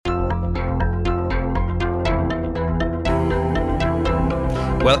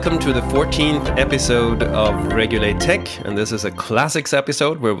Welcome to the 14th episode of Regulate Tech, and this is a classics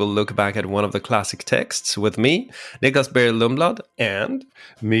episode where we'll look back at one of the classic texts with me, Nicklas Berild Lundblad, and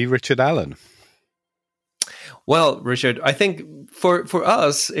me, Richard Allan. Well, Richard, I think for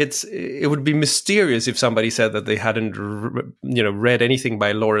us, it would be mysterious if somebody said that they hadn't read anything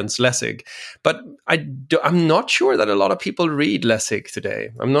by Lawrence Lessig. But I'm not sure that a lot of people read Lessig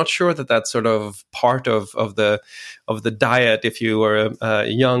today. I'm not sure that that's sort of part of the diet if you are a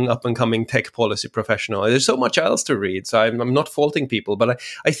young up and coming tech policy professional. There's so much else to read, so I'm not faulting people. But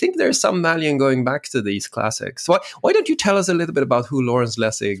I think there's some value in going back to these classics. So why don't you tell us a little bit about who Lawrence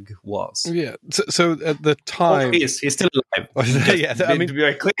Lessig was? Yeah. So at the time. He's still alive. Yeah, I mean, to be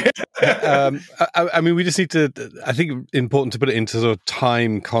very clear. I mean, we just need to. I think important to put it into sort of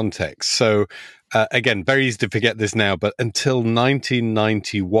time context. So, again, very easy to forget this now, but until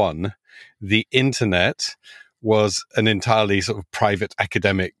 1991, the internet was an entirely sort of private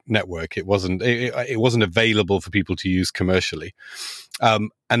academic network. It wasn't available for people to use commercially.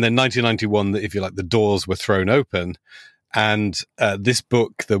 And then 1991, if you like, the doors were thrown open. And this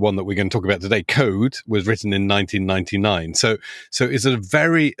book, the one that we're going to talk about today, Code, was written in 1999. So it's a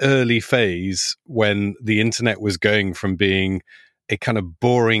very early phase when the internet was going from being a kind of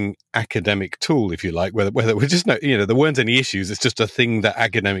boring academic tool, if you like, where we're just there weren't any issues. It's just a thing that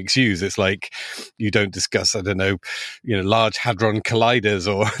academics use. It's like you don't discuss, large hadron colliders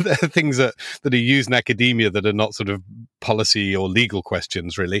or things that are used in academia that are not sort of policy or legal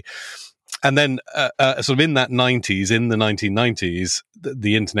questions, really. And then sort of in the 1990s,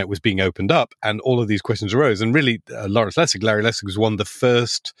 the internet was being opened up and all of these questions arose. And really, Larry Lessig was one of the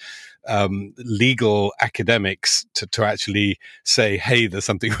first legal academics to actually say, hey, there's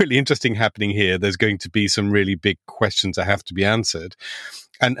something really interesting happening here. There's going to be some really big questions that have to be answered.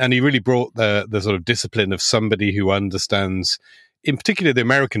 And he really brought the sort of discipline of somebody who understands, in particular, the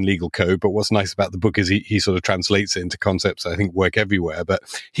American legal code. But what's nice about the book is he sort of translates it into concepts that I think work everywhere. But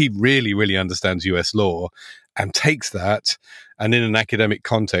he really, really understands US law and takes that and in an academic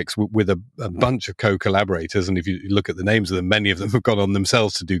context with a bunch of co-collaborators. And if you look at the names of them, many of them have gone on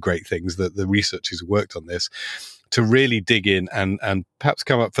themselves to do great things, the researchers who worked on this, to really dig in and perhaps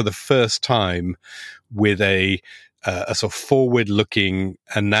come up for the first time with a sort of forward-looking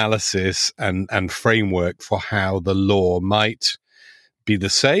analysis and framework for how the law might be the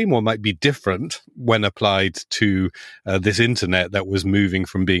same or might be different when applied to this internet that was moving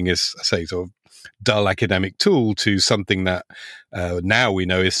from being, as I say, sort of dull academic tool to something that now we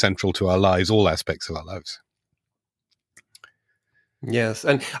know is central to our lives, all aspects of our lives. Yes,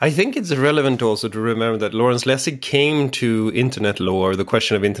 and I think it's relevant also to remember that Lawrence Lessig came to internet law, or the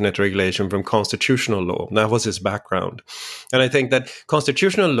question of internet regulation, from constitutional law. That was his background. And I think that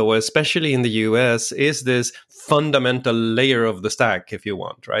constitutional law, especially in the US, is this fundamental layer of the stack, if you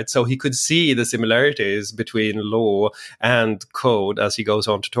want, right? So he could see the similarities between law and code, as he goes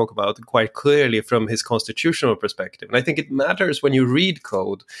on to talk about, quite clearly from his constitutional perspective. And I think it matters when you read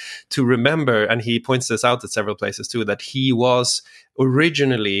code to remember, and he points this out at several places too, that he was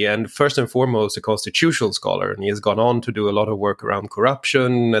originally and first and foremost a constitutional scholar, and he has gone on to do a lot of work around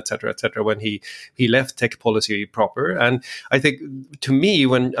corruption, etc., when he left tech policy proper. And I think, to me,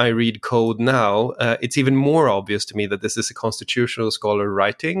 when I read code now, it's even more obvious to me that this is a constitutional scholar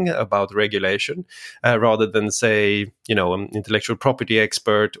writing about regulation, rather than, say, an intellectual property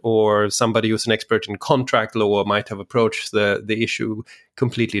expert or somebody who's an expert in contract law might have approached the issue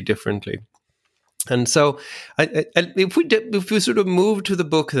completely differently. And so, if we sort of move to the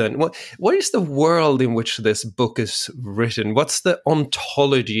book, then what is the world in which this book is written? What's the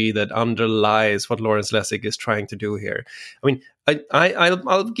ontology that underlies what Lawrence Lessig is trying to do here? I mean,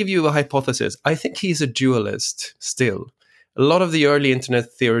 I'll give you a hypothesis. I think he's a dualist still. A lot of the early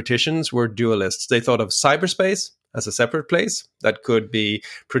internet theoreticians were dualists. They thought of cyberspace as a separate place that could be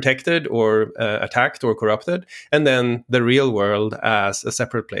protected or attacked or corrupted, and then the real world as a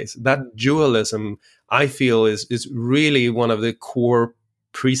separate place. That dualism, I feel, is really one of the core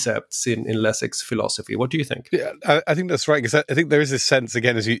precepts in Lessig's philosophy. What do you think? Yeah, I think that's right, because I think there is this sense,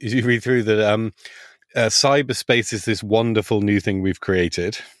 again, as you read through, that cyberspace is this wonderful new thing we've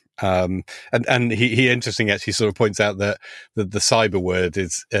created. And he interesting actually sort of points out that the cyber word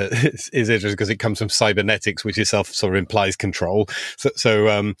is interesting because it comes from cybernetics, which itself sort of implies control.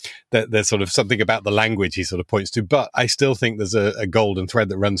 So there's sort of something about the language he sort of points to. But I still think there's a golden thread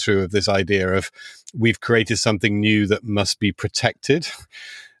that runs through of this idea of we've created something new that must be protected.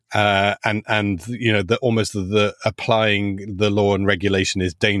 And the applying the law and regulation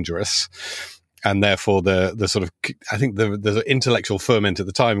is dangerous. and therefore the sort of, I think the intellectual ferment at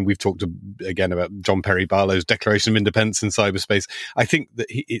the time, and we've talked again about John Perry Barlow's Declaration of Independence in cyberspace. I think that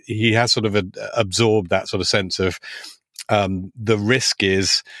he has sort of absorbed that sort of sense of the risk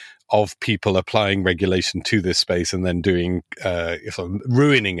is of people applying regulation to this space and then doing sort of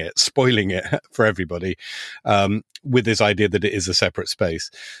ruining it, spoiling it for everybody, with this idea that it is a separate space.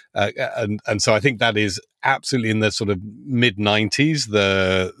 And so I think that is absolutely in the sort of mid-90s,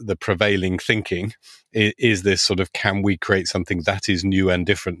 the prevailing thinking is this sort of, can we create something that is new and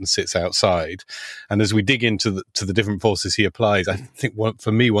different and sits outside? And as we dig into the different forces he applies, I think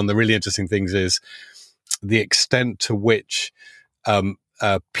for me, one of the really interesting things is the extent to which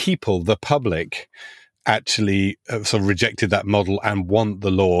people, the public, actually sort of rejected that model and want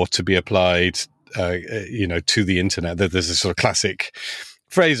the law to be applied, to the internet. There's a sort of classic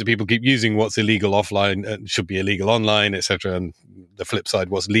phrase that people keep using: what's illegal offline should be illegal online, etc. And the flip side,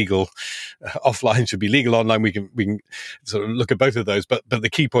 what's legal offline should be legal online. We can sort of look at both of those, but the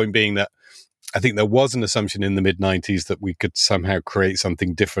key point being that I think there was an assumption in the mid-90s that we could somehow create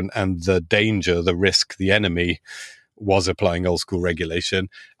something different, and the danger, the risk, the enemy was applying old school regulation.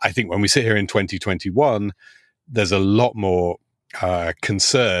 I think when we sit here in 2021, there's a lot more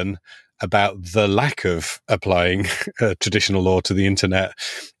concern about the lack of applying traditional law to the internet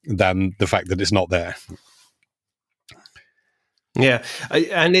than the fact that it's not there. Yeah,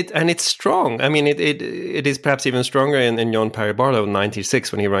 and it's strong. I mean, it is perhaps even stronger in John Perry Barlow in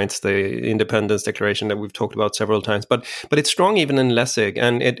 '96 when he writes the Independence Declaration that we've talked about several times. But it's strong even in Lessig,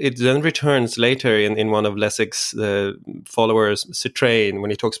 and it then returns later in one of Lessig's followers, Citrain, when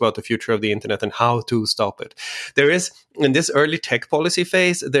he talks about the future of the internet and how to stop it. There is, in this early tech policy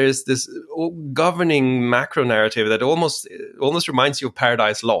phase, there's this governing macro narrative that almost reminds you of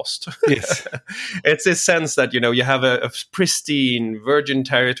Paradise Lost. Yes. It's this sense that you have a pristine virgin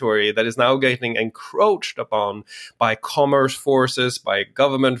territory that is now getting encroached upon by commerce forces, by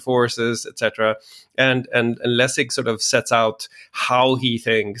government forces, etc. And Lessig sort of sets out how he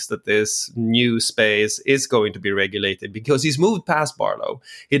thinks that this new space is going to be regulated, because he's moved past Barlow.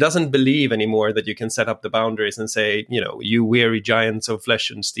 He doesn't believe anymore that you can set up the boundaries and say, you weary giants of flesh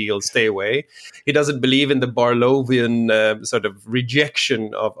and steel, stay away. He doesn't believe in the Barlovian sort of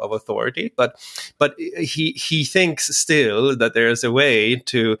rejection of authority, but he thinks still that there is a way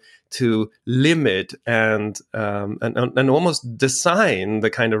to limit and almost design the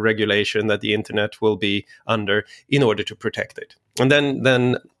kind of regulation that the internet will be under in order to protect it. And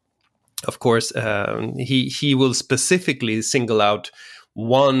then of course, he will specifically single out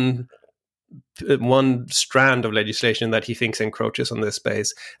one strand of legislation that he thinks encroaches on this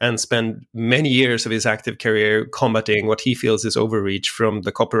space, and spend many years of his active career combating what he feels is overreach from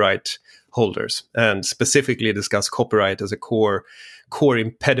the copyright holders, and specifically discuss copyright as a core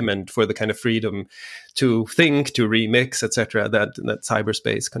impediment for the kind of freedom to think, to remix, etc. that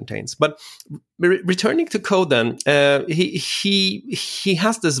cyberspace contains. But returning to code, then he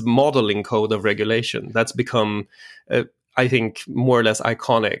has this modeling code of regulation that's become, I think, more or less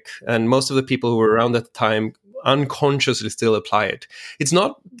iconic, and most of the people who were around at the time unconsciously still apply it. It's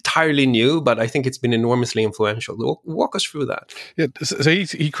not entirely new, but I think it's been enormously influential. Walk us through that. Yeah, so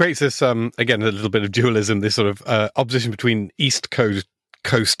he creates this, again, a little bit of dualism, this sort of opposition between East Coast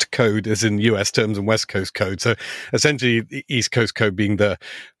code, as in US terms, and West Coast code. So essentially, the East Coast code being the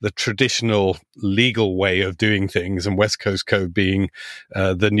traditional legal way of doing things, and West Coast code being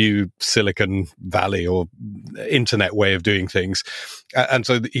the new Silicon Valley or internet way of doing things. And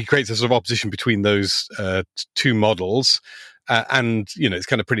so he creates a sort of opposition between those two models. And, it's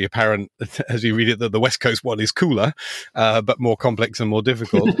kind of pretty apparent as you read it that the West Coast one is cooler, but more complex and more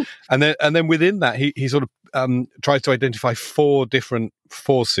difficult. and then within that, he sort of tries to identify four different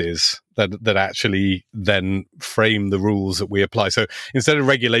forces that actually then frame the rules that we apply. So instead of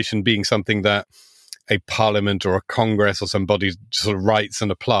regulation being something that a parliament or a congress or somebody sort of writes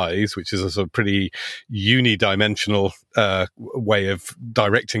and applies, which is a sort of pretty unidimensional way of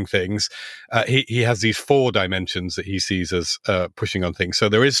directing things, he has these four dimensions that he sees as pushing on things. So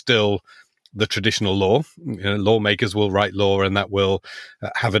there is still the traditional law. Lawmakers will write law, and that will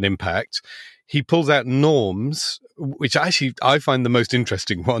have an impact. He pulls out norms, which actually I find the most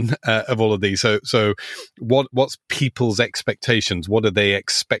interesting one of all of these. So what's people's expectations? What are they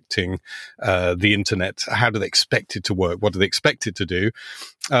expecting the internet? How do they expect it to work? What do they expect it to do?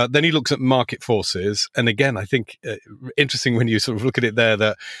 Then he looks at market forces. And again, I think interesting when you sort of look at it there,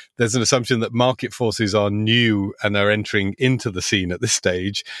 that there's an assumption that market forces are new and are entering into the scene at this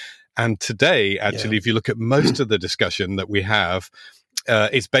stage. And today, actually, if you look at most of the discussion that we have,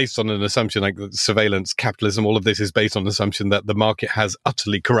 it's based on an assumption like surveillance capitalism. All of this is based on an assumption that the market has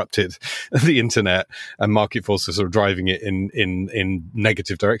utterly corrupted the internet, and market forces are driving it in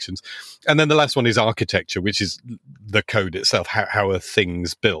negative directions. And then the last one is architecture, which is the code itself. How are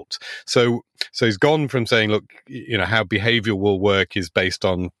things built? So he's gone from saying, look, how behavior will work is based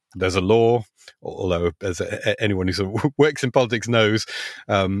on there's a law. Although, as anyone who sort of works in politics knows,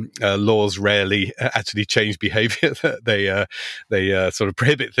 laws rarely actually change behavior. They sort of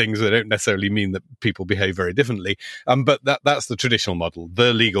prohibit things that don't necessarily mean that people behave very differently. But that's the traditional model,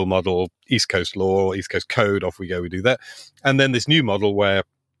 the legal model, East Coast law, East Coast code, off we go, we do that. And then this new model where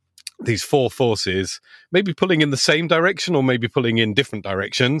these four forces maybe pulling in the same direction or maybe pulling in different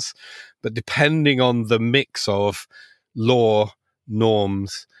directions, but depending on the mix of law,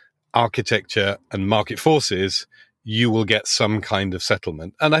 norms, architecture and market forces, you will get some kind of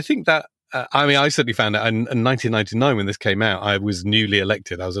settlement. And I think that, I certainly found out in 1999 when this came out, I was newly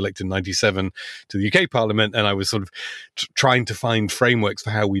elected. I was elected in 97 to the UK Parliament, and I was sort of trying to find frameworks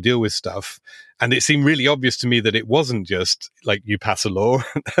for how we deal with stuff. And it seemed really obvious to me that it wasn't just like you pass a law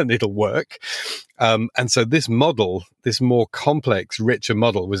and it'll work. And so this model, this more complex, richer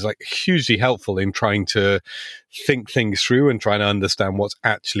model was like hugely helpful in trying to think things through and trying to understand what's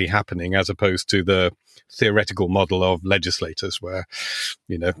actually happening, as opposed to the theoretical model of legislators where,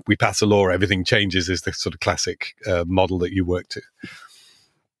 we pass a law, everything changes, is the sort of classic model that you work to.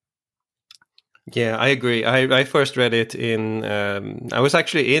 Yeah, I agree. I first read it I was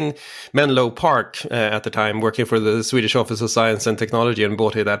actually in Menlo Park at the time, working for the Swedish Office of Science and Technology, and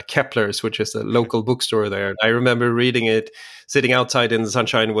bought it at Kepler's, which is a local bookstore there. I remember reading it, sitting outside in the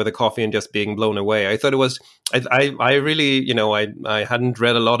sunshine with a coffee and just being blown away. I thought it was, I really, I hadn't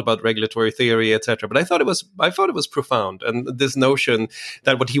read a lot about regulatory theory, etc., but I thought it was profound. And this notion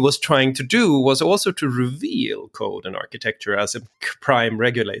that what he was trying to do was also to reveal code and architecture as a prime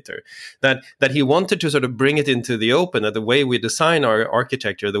regulator, that he wanted to sort of bring it into the open, that the way we design our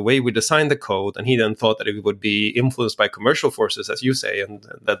architecture, the way we design the code, and he then thought that it would be influenced by commercial forces, as you say, and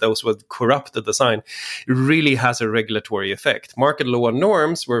that those would corrupt the design, it really has a regulatory effect. Market law and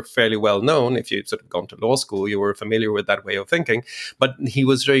norms were fairly well known. If you'd sort of gone to law school, you were familiar with that way of thinking. But he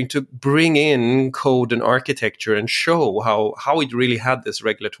was trying to bring in code and architecture and show how it really had this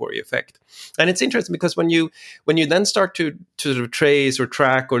regulatory effect. And it's interesting because when you then start to sort of trace or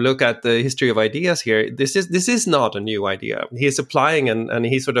track or look at the history of ideas here, this is not a new idea. He is applying, and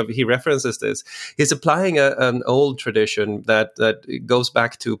he references this. He's applying an old tradition that goes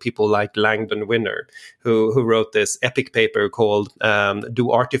back to people like Langdon Winner, who wrote this epic paper called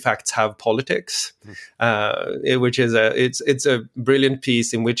 "Do Artifacts Have Politics?" Which is it's a brilliant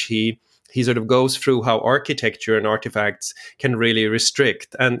piece in which he sort of goes through how architecture and artifacts can really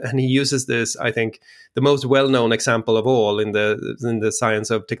restrict, and he uses this, I think, the most well-known example of all in the science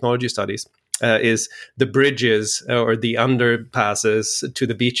of technology studies. Is the bridges or the underpasses to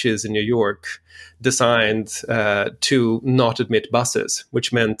the beaches in New York designed to not admit buses,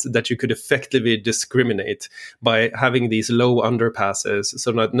 which meant that you could effectively discriminate by having these low underpasses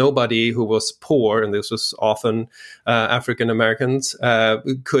so that nobody who was poor, and this was often African Americans,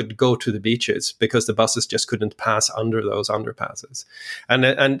 could go to the beaches because the buses just couldn't pass under those underpasses.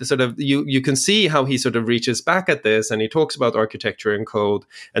 And sort of you can see how he sort of reaches back at this, and he talks about architecture and code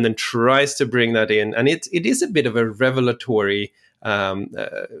and then tries to bring that in. And it is a bit of a revelatory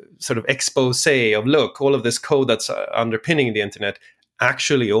sort of expose of, look, all of this code that's underpinning the internet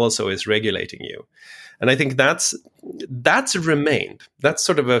actually also is regulating you. And I think that's remained. That's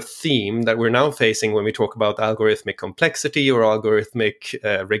sort of a theme that we're now facing when we talk about algorithmic complexity or algorithmic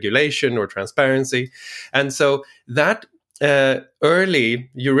regulation or transparency. And so that early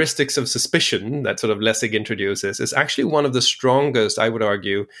heuristics of suspicion that sort of Lessig introduces is actually one of the strongest, I would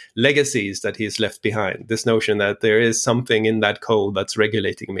argue, legacies that he's left behind. This notion that there is something in that code that's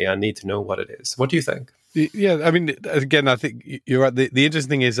regulating me. I need to know what it is. What do you think? Yeah, I mean, again, I think you're right. The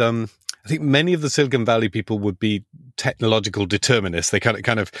interesting thing is, I think many of the Silicon Valley people would be technological determinists. They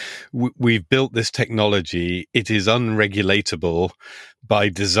kind of, we've built this technology. It is unregulatable by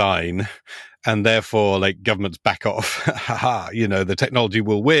design. And therefore, like, governments back off. The technology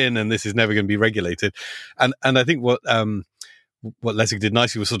will win, and this is never going to be regulated. And I think what Lessig did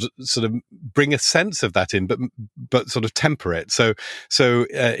nicely was sort of bring a sense of that in, but sort of temper it. So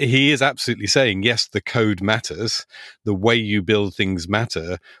he is absolutely saying, yes, the code matters, the way you build things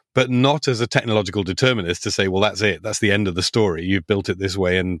matter, but not as a technological determinist to say, well, that's it, that's the end of the story. You've built it this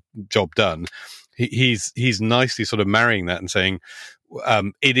way, and job done. He's nicely sort of marrying that and saying,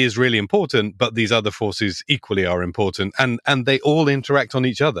 it is really important, but these other forces equally are important, and they all interact on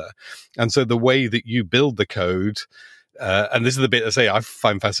each other. And so the way that you build the code and this is the bit I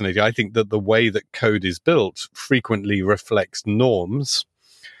find fascinating. I think that the way that code is built frequently reflects norms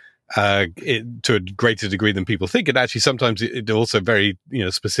to a greater degree than people think. And actually, sometimes it also very,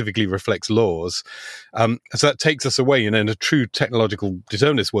 specifically reflects laws. So that takes us away. In a true technological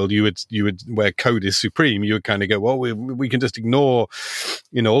determinist world, you would where code is supreme, you would kind of go, well, we can just ignore,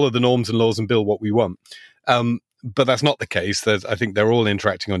 all of the norms and laws and build what we want. But that's not the case. I think they're all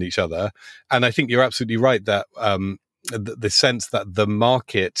interacting on each other. And I think you're absolutely right that the sense that the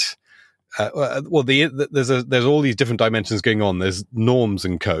market, there's all these different dimensions going on. There's norms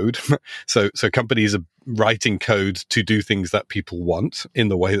and code. So companies are writing code to do things that people want in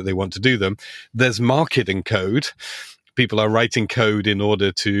the way that they want to do them. There's market and code. People are writing code in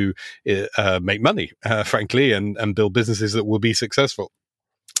order to make money, frankly, and build businesses that will be successful.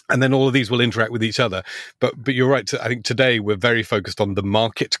 And then all of these will interact with each other. But you're right. I think today we're very focused on the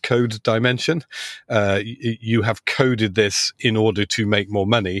market code dimension. You have coded this in order to make more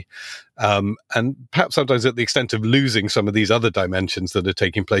money. And perhaps sometimes at the extent of losing some of these other dimensions that are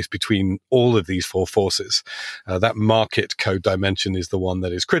taking place between all of these four forces. That market code dimension is the one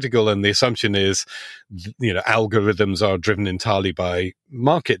that is critical. And the assumption is, algorithms are driven entirely by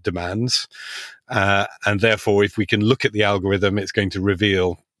market demands. And therefore, if we can look at the algorithm, it's going to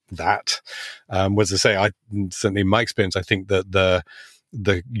reveal that. As I say, certainly in my experience, I think that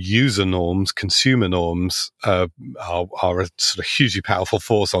the user norms, consumer norms, are a sort of hugely powerful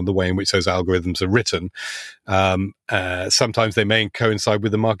force on the way in which those algorithms are written. Sometimes they may coincide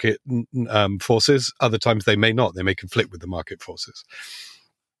with the market forces. Other times they may not. They may conflict with the market forces.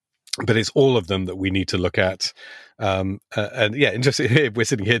 But it's all of them that we need to look at. Interesting. We're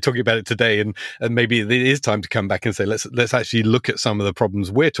sitting here talking about it today, and maybe it is time to come back and say, let's actually look at some of the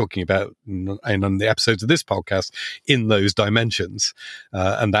problems we're talking about and on the episodes of this podcast in those dimensions,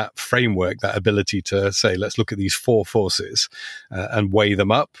 and that framework, that ability to say, let's look at these four forces and weigh them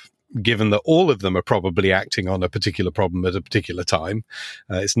up. Given that all of them are probably acting on a particular problem at a particular time,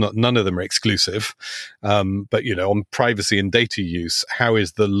 none of them are exclusive. But on privacy and data use, how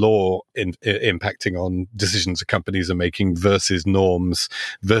is the law impacting on decisions that companies are making versus norms,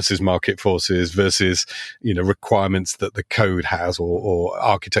 versus market forces, versus requirements that the code has or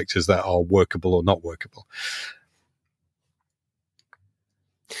architectures that are workable or not workable?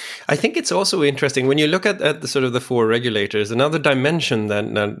 I think it's also interesting when you look at the sort of the four regulators. Another dimension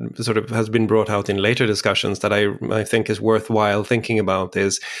that sort of has been brought out in later discussions that I think is worthwhile thinking about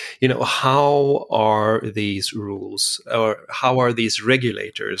is, how are these rules or how are these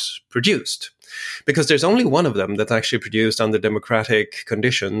regulators produced? Because there's only one of them that's actually produced under democratic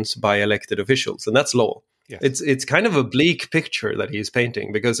conditions by elected officials, and that's law. Yes. It's kind of a bleak picture that he's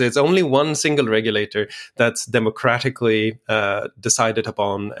painting because it's only one single regulator that's democratically decided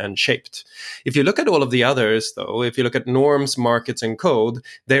upon and shaped. If you look at all of the others, though, if you look at norms, markets, and code,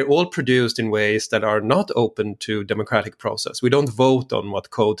 they're all produced in ways that are not open to democratic process. We don't vote on what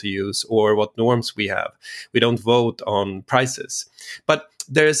code to use or what norms we have. We don't vote on prices. But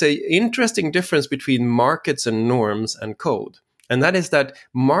there's an interesting difference between markets and norms and code. And that is that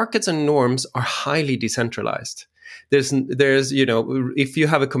markets and norms are highly decentralized. There's if you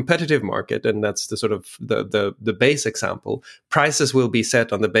have a competitive market, and that's the sort of the base example, prices will be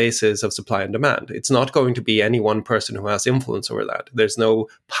set on the basis of supply and demand. It's not going to be any one person who has influence over that. There's no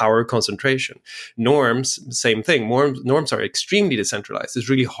power concentration. Norms, same thing. Norms are extremely decentralized. It's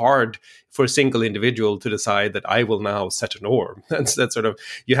really hard for a single individual to decide that I will now set a norm. That's sort of,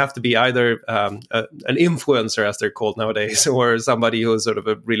 you have to be either an influencer, as they're called nowadays, or somebody who is sort of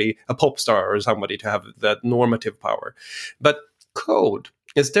a pop star or somebody to have that normative power. But code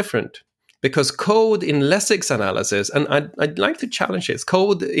is different. Because code in Lessig's analysis, and I'd like to challenge this,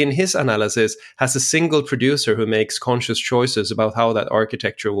 code in his analysis has a single producer who makes conscious choices about how that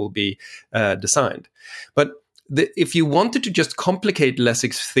architecture will be designed. But if you wanted to just complicate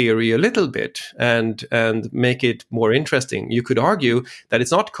Lessig's theory a little bit and make it more interesting, you could argue that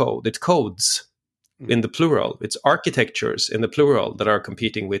it's not code, it's codes in the plural. It's architectures in the plural that are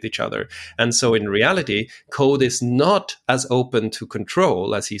competing with each other. And so in reality, code is not as open to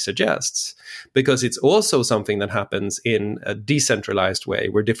control as he suggests, because it's also something that happens in a decentralized way,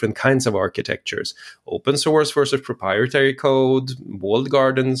 where different kinds of architectures, open source versus proprietary code, walled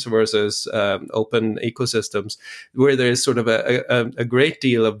gardens versus open ecosystems, where there is sort of a great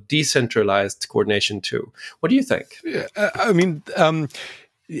deal of decentralized coordination too. What do you think? Yeah,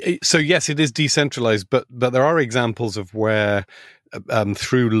 so yes, it is decentralized, but there are examples of where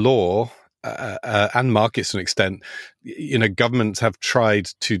through law and markets to an extent, governments have tried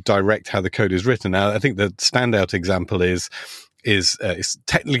to direct how the code is written. Now, I think the standout example is is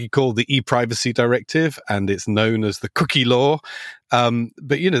technically called the e-privacy directive, and it's known as the cookie law. But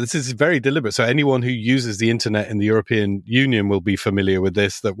this is very deliberate. So anyone who uses the internet in the European Union will be familiar with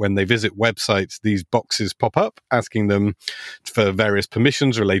this, that when they visit websites, these boxes pop up asking them for various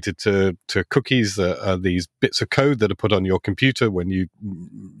permissions related to cookies, these bits of code that are put on your computer when you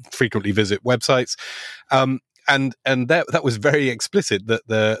frequently visit websites. And that was very explicit,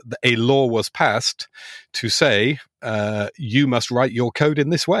 that a law was passed to say you must write your code in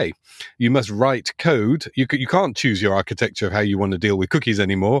this way. You must write code. You can't choose your architecture of how you want to deal with cookies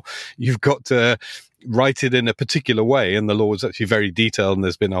anymore. You've got to write it in a particular way, and the law is actually very detailed, and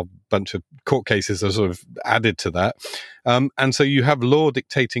there's been a bunch of court cases that are sort of added to that. And so you have law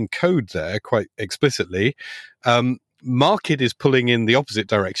dictating code there quite explicitly. Market is pulling in the opposite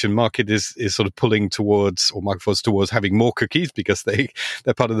direction. Market is sort of pulling towards, or market force towards, having more cookies because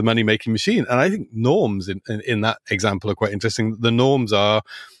they're part of the money making machine. And I think norms in that example are quite interesting. The norms are,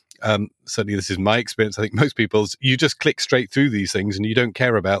 certainly this is my experience, I think most people's, you just click straight through these things and you don't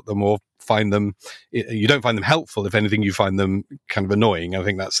care about them or find them, you don't find them helpful. If anything, you find them kind of annoying. I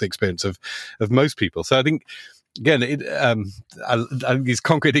think that's the experience of most people. So I think, again, these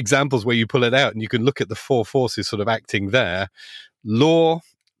concrete examples where you pull it out and you can look at the four forces sort of acting there. Law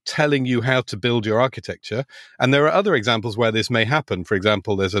telling you how to build your architecture. And there are other examples where this may happen. For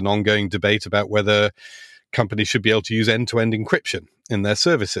example, there's an ongoing debate about whether companies should be able to use end-to-end encryption in their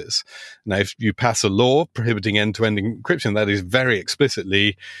services. Now, if you pass a law prohibiting end-to-end encryption, that is very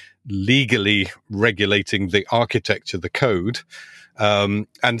explicitly legally regulating the architecture, the code. And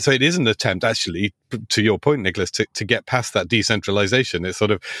so it is an attempt, actually, to your point, Nicklas, to get past that decentralization. It's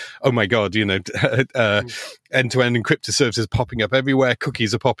sort of, oh my God, end-to-end encrypted services popping up everywhere,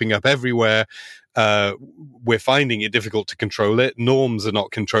 cookies are popping up everywhere. We're finding it difficult to control it. Norms are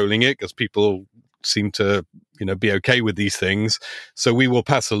not controlling it because people seem to be okay with these things. So we will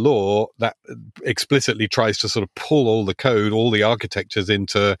pass a law that explicitly tries to sort of pull all the code, all the architectures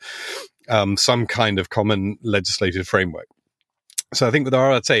into some kind of common legislative framework. So I think there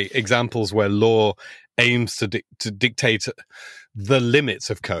are, I'd say, examples where law aims to dictate the limits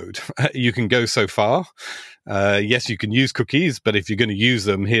of code. You can go so far. Yes, you can use cookies, but if you're going to use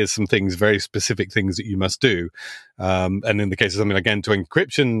them, here's some things, very specific things that you must do. And in the case of something like end-to-end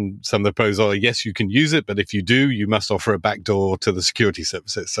encryption, some of the pros are, yes, you can use it, but if you do, you must offer a backdoor to the security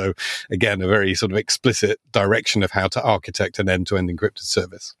services. So again, a very sort of explicit direction of how to architect an end-to-end encrypted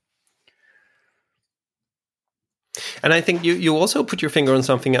service. And I think you also put your finger on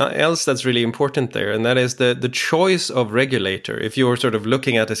something else that's really important there, and that is the choice of regulator. If you're sort of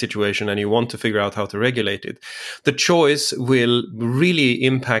looking at a situation and you want to figure out how to regulate it, the choice will really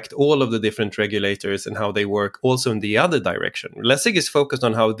impact all of the different regulators and how they work also in the other direction. Lessig is focused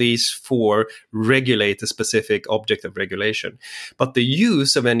on how these four regulate a specific object of regulation, but the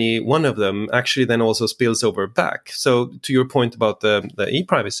use of any one of them actually then also spills over back. So to your point about the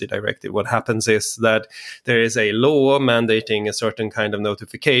e-privacy directive, what happens is that there is a law mandating a certain kind of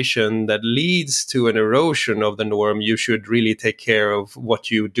notification that leads to an erosion of the norm. You should really take care of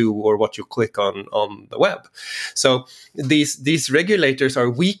what you do or what you click on the web. So these regulators are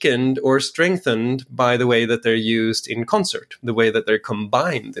weakened or strengthened by the way that they're used in concert, the way that they're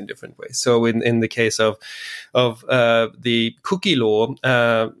combined in different ways. So in the case of the cookie law,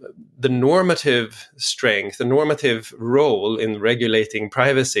 the normative strength, the normative role in regulating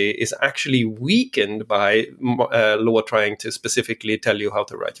privacy is actually weakened by law trying to specifically tell you how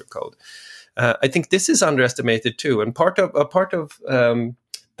to write your code. I think this is underestimated too, and part of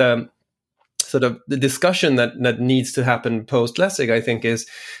the sort of the discussion that needs to happen post Lessig, I think, is,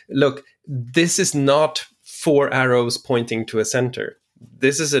 look, this is not four arrows pointing to a center.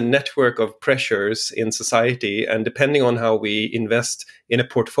 This is a network of pressures in society, and depending on how we invest in a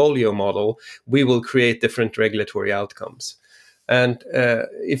portfolio model, we will create different regulatory outcomes. And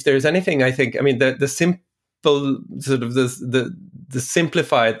if there's anything, I think, I mean, the simple sort of the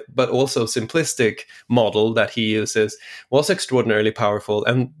simplified but also simplistic model that he uses was extraordinarily powerful,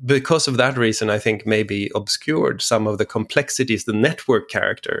 and because of that reason, I think maybe obscured some of the complexities, the network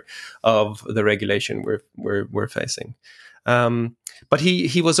character of the regulation we're facing. But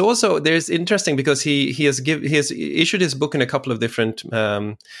he was also, there's interesting because he has issued his book in a couple of different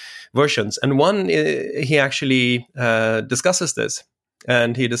versions, and one he actually discusses this,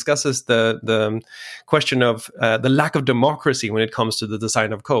 and he discusses the question of the lack of democracy when it comes to the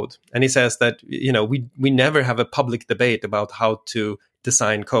design of code. And he says that we never have a public debate about how to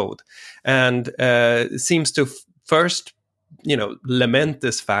design code, and seems to first lament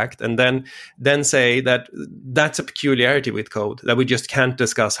this fact and then say that that's a peculiarity with code, that we just can't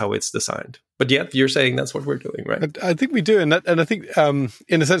discuss how it's designed. But yet you're saying that's what we're doing, right? I think we do, and I think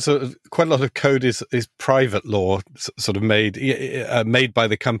in a sense, quite a lot of code is private law, sort of made by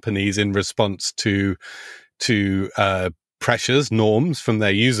the companies in response to pressures, norms from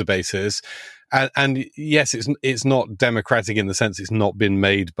their user bases. And yes, it's not democratic in the sense it's not been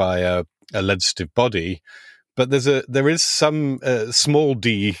made by a legislative body, but there is some small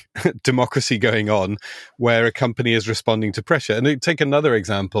d democracy going on where a company is responding to pressure. And take another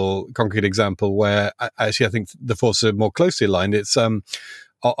concrete example, where actually I think the forces are more closely aligned. It's on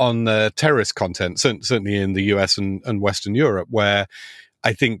terrorist content, certainly in the US and Western Europe, where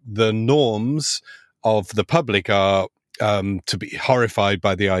I think the norms of the public are to be horrified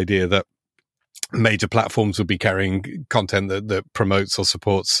by the idea that major platforms would be carrying content that promotes or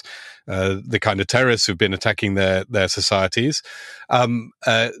supports the kind of terrorists who've been attacking their societies.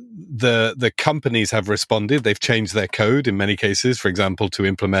 The companies have responded. They've changed their code in many cases, for example, to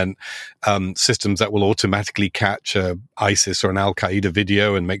implement systems that will automatically catch ISIS or an Al-Qaeda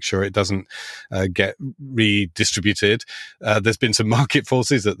video and make sure it doesn't get redistributed. There's been some market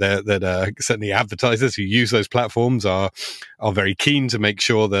forces that certainly advertisers who use those platforms are very keen to make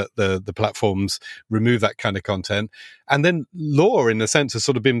sure that the platforms remove that kind of content. And then law, in a sense, has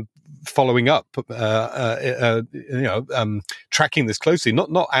sort of been following up, tracking this closely,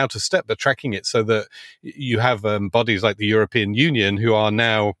 not out of step, but tracking it, so that you have bodies like the European Union who are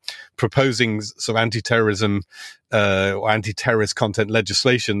now proposing sort of anti-terrorism or anti-terrorist content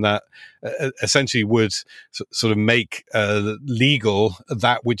legislation that essentially would sort of make legal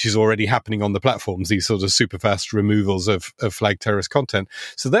that which is already happening on the platforms, these sort of super fast removals of flagged terrorist content.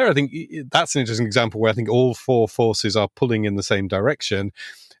 So there, I think that's an interesting example where I think all four forces are pulling in the same direction,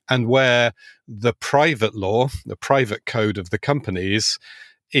 and where the private law, the private code of the companies,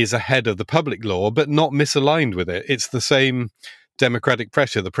 is ahead of the public law, but not misaligned with it. It's the same democratic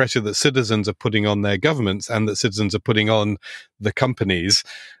pressure, the pressure that citizens are putting on their governments and that citizens are putting on the companies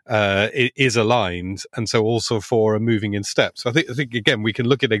is aligned, and so also four are moving in step. So I think again, we can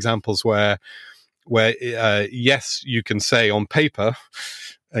look at examples where yes, you can say on paper,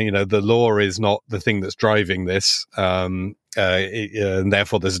 the law is not the thing that's driving this, and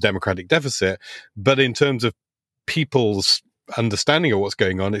therefore there's a democratic deficit. But in terms of people's understanding of what's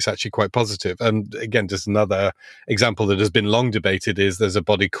going on, it's actually quite positive. And again, just another example that has been long debated is there's a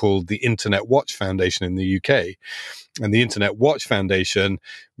body called the Internet Watch Foundation in the UK. And the Internet Watch Foundation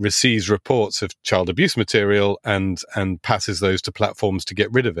receives reports of child abuse material and passes those to platforms to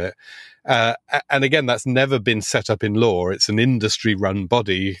get rid of it. And again, that's never been set up in law. It's an industry-run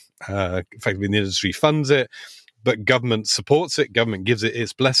body. Effectively, the industry funds it, but government supports it. Government gives it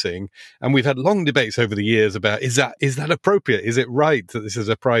its blessing. And we've had long debates over the years about, is that appropriate? Is it right that this is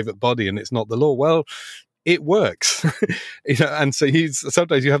a private body and it's not the law? Well, it works. And so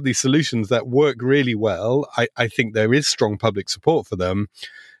sometimes you have these solutions that work really well. I think there is strong public support for them,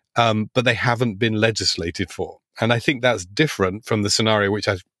 but they haven't been legislated for. And I think that's different from the scenario which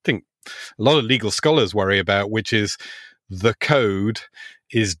I think a lot of legal scholars worry about, which is the code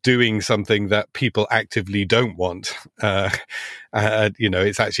is doing something that people actively don't want.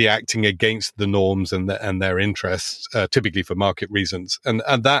 It's actually acting against the norms and their interests, typically for market reasons. And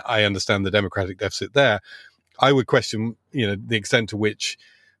that, I understand the democratic deficit there. I would question, the extent to which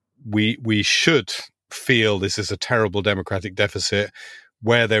we should feel this is a terrible democratic deficit.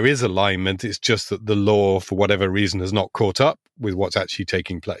 Where there is alignment, it's just that the law, for whatever reason, has not caught up with what's actually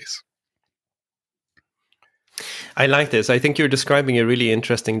taking place. I like this. I think you're describing a really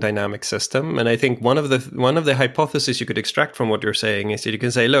interesting dynamic system. And I think one of the hypotheses you could extract from what you're saying is that you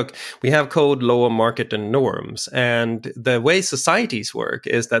can say, look, we have code, law, market, and norms. And the way societies work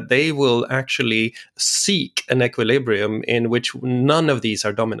is that they will actually seek an equilibrium in which none of these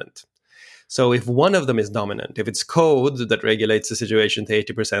are dominant. So if one of them is dominant, if it's code that regulates the situation to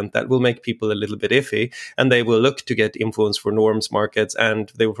 80%, that will make people a little bit iffy, and they will look to get influence for norms markets,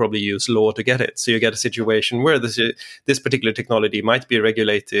 and they will probably use law to get it. So you get a situation where this particular technology might be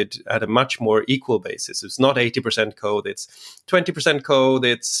regulated at a much more equal basis. It's not 80% code, it's 20% code,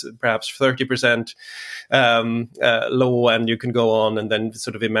 it's perhaps 30% law, and you can go on and then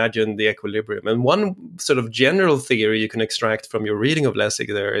sort of imagine the equilibrium. And one sort of general theory you can extract from your reading of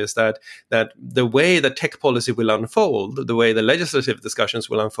Lessig there is that that the way that tech policy will unfold, the way the legislative discussions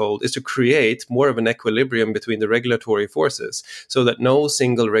will unfold, is to create more of an equilibrium between the regulatory forces so that no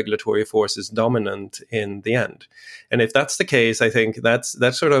single regulatory force is dominant in the end. And if that's the case, I think that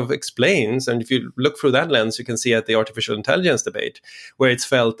sort of explains, and if you look through that lens, you can see at the artificial intelligence debate, where it's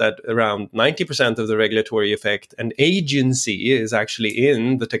felt that around 90% of the regulatory effect and agency is actually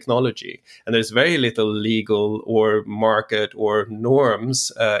in the technology. And there's very little legal or market or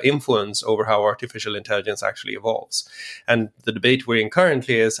norms influence over how artificial intelligence actually evolves. And the debate we're in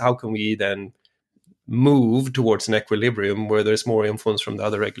currently is how can we then move towards an equilibrium where there's more influence from the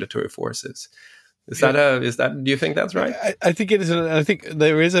other regulatory forces. Do you think that's right? I think it is. I think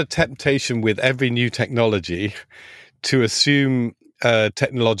there is a temptation with every new technology to assume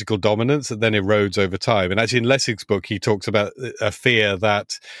technological dominance that then erodes over time. And actually in Lessig's book, he talks about a fear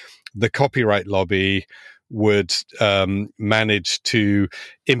that the copyright lobby would manage to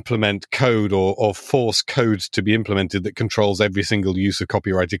implement code or force code to be implemented that controls every single use of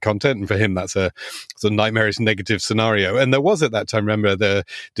copyrighted content. And for him, that's a nightmarish negative scenario. And there was at that time, remember, the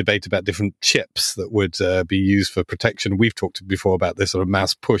debate about different chips that would be used for protection. We've talked before about this sort of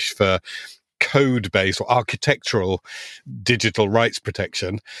mass push for code-based or architectural digital rights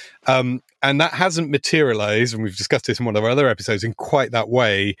protection. And that hasn't materialized, and we've discussed this in one of our other episodes, in quite that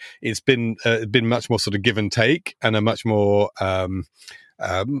way. It's been much more sort of give and take, and a much more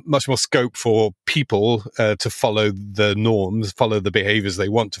scope for people to follow the norms, follow the behaviors they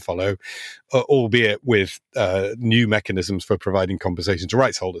want to follow, albeit with new mechanisms for providing compensation to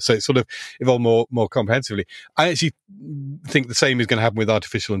rights holders. So it's sort of evolved more comprehensively. I actually think the same is going to happen with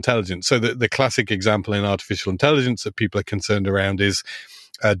artificial intelligence. So the classic example in artificial intelligence that people are concerned around is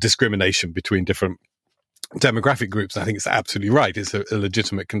discrimination between different demographic groups. I think it's absolutely right. It's a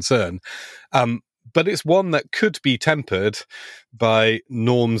legitimate concern. But it's one that could be tempered by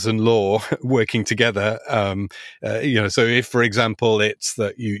norms and law working together. So if, for example, it's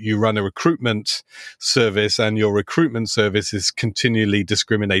that you run a recruitment service and your recruitment service is continually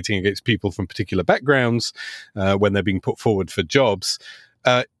discriminating against people from particular backgrounds when they're being put forward for jobs,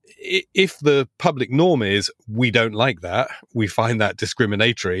 if the public norm is we don't like that, we find that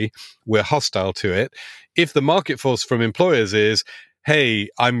discriminatory, we're hostile to it. If the market force from employers is, hey,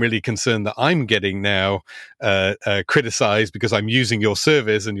 I'm really concerned that I'm getting now criticized because I'm using your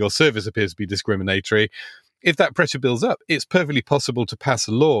service and your service appears to be discriminatory. If that pressure builds up, it's perfectly possible to pass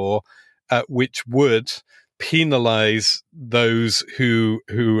a law which would penalize those who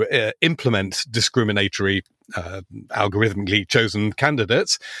implement discriminatory algorithmically chosen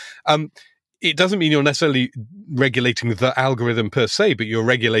candidates. It doesn't mean you're necessarily regulating the algorithm per se, but you're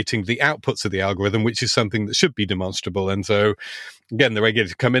regulating the outputs of the algorithm, which is something that should be demonstrable. And so, again, the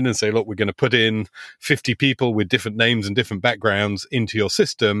regulator come in and say, look, we're going to put in 50 people with different names and different backgrounds into your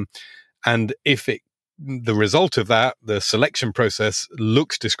system. And if the result of that, the selection process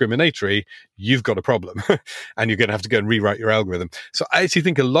looks discriminatory, you've got a problem and you're going to have to go and rewrite your algorithm. So I actually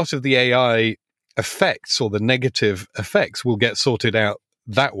think a lot of the AI effects or the negative effects will get sorted out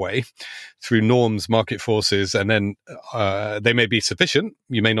that way through norms, market forces, and then they may be sufficient.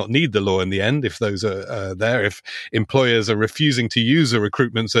 You may not need the law in the end if those are there. If employers are refusing to use a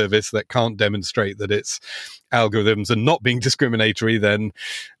recruitment service that can't demonstrate that its algorithms are not being discriminatory, then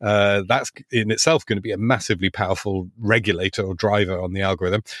that's in itself going to be a massively powerful regulator or driver on the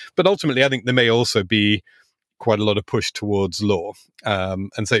algorithm. But ultimately, I think there may also be quite a lot of push towards law.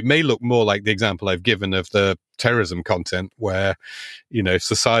 And so it may look more like the example I've given of the terrorism content where, if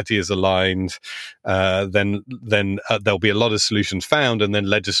society is aligned, then there'll be a lot of solutions found, and then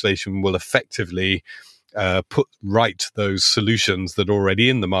legislation will effectively put right those solutions that are already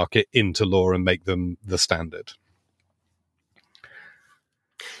in the market into law and make them the standard.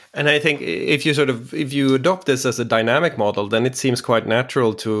 And I think if you adopt this as a dynamic model, then it seems quite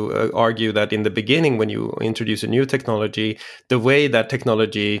natural to argue that in the beginning, when you introduce a new technology, the way that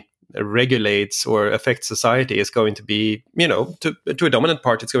technology regulates or affects society is going to be, to a dominant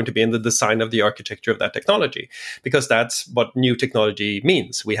part, it's going to be in the design of the architecture of that technology, because that's what new technology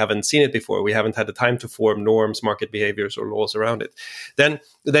means. We haven't seen it before. We haven't had the time to form norms, market behaviors, or laws around it.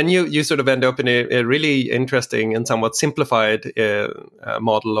 Then you sort of end up in a really interesting and somewhat simplified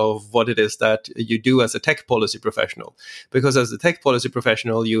model of what it is that you do as a tech policy professional. Because as a tech policy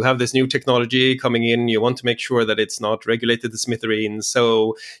professional, you have this new technology coming in, you want to make sure that it's not regulated to smithereens.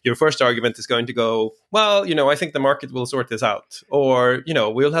 So your first argument is going to go, well, I think the market will sort this out. Or,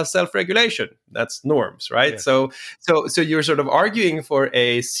 we'll have self-regulation. That's norms, right? Yes. So you're sort of arguing for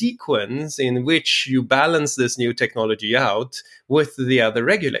a sequence in which you balance this new technology out with the other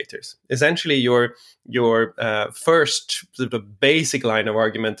regulators. Essentially, your first sort of basic line of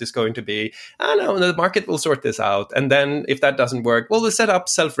argument is going to be, I know the market will sort this out. And then if that doesn't work, well, we'll set up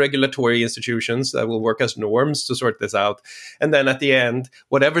self-regulatory institutions that will work as norms to sort this out. And then at the end,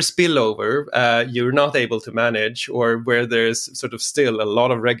 whatever spillover you're not able to manage, or where there's sort of still a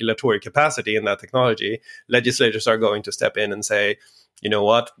lot of regulatory capacity in that technology, legislators are going to step in and say, you know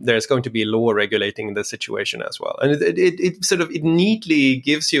what, there's going to be law regulating the situation as well. And it sort of, it neatly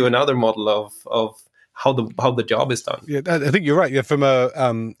gives you another model of how the job is done. Yeah, I think you're right. Yeah, from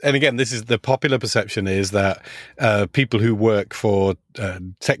and again, this is the popular perception is that people who work for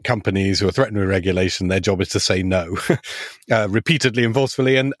tech companies who are threatened with regulation, their job is to say no repeatedly and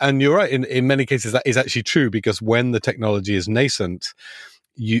forcefully. And you're right. In many cases, that is actually true, because when the technology is nascent,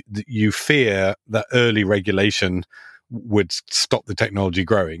 you fear that early regulation would stop the technology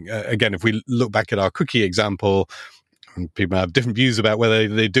growing. Again, if we look back at our cookie example, and people have different views about whether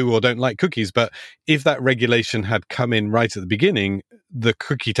they do or don't like cookies, but if that regulation had come in right at the beginning, the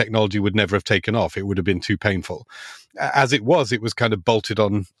cookie technology would never have taken off. It would have been too painful. As it was kind of bolted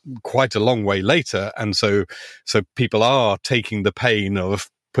on quite a long way later. And so people are taking the pain of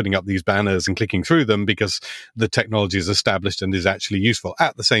putting up these banners and clicking through them because the technology is established and is actually useful,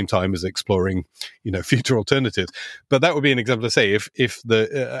 at the same time as exploring, future alternatives. But that would be an example to say if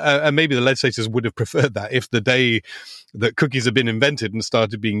the and maybe the legislators would have preferred that if the day that cookies had been invented and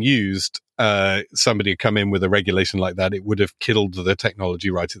started being used, somebody had come in with a regulation like that, it would have killed the technology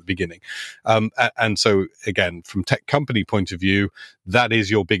right at the beginning. And so again, from tech company point of view, that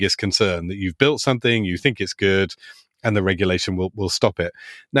is your biggest concern, that you've built something, you think it's good, and the regulation will stop it.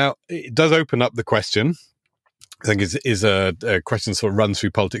 Now, it does open up the question, I think is a question sort of runs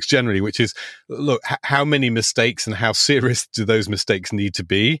through politics generally, which is, look, how many mistakes and how serious do those mistakes need to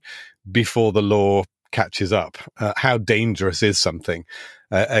be before the law catches up? How dangerous is something?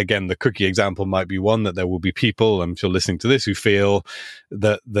 Again, the cookie example might be one, that there will be people, I'm sure listening to this, who feel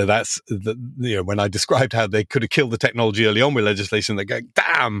that's when I described how they could have killed the technology early on with legislation, they go,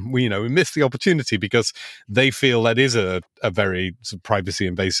 damn, we missed the opportunity, because they feel that is a very sort of privacy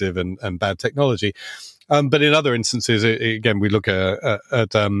invasive and bad technology. But in other instances, again, we look at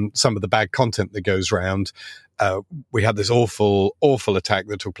some of the bad content that goes around. We had this awful attack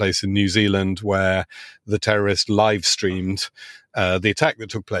that took place in New Zealand, where the terrorist live streamed the attack that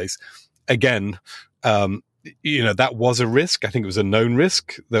took place. Again, that was a risk. I think it was a known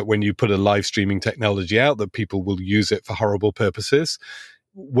risk that when you put a live streaming technology out, that people will use it for horrible purposes.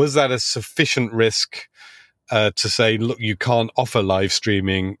 Was that a sufficient risk to say, look, you can't offer live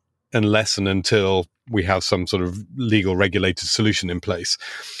streaming unless and until we have some sort of legal regulated solution in place?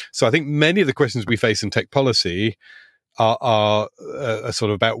 So I think many of the questions we face in tech policy are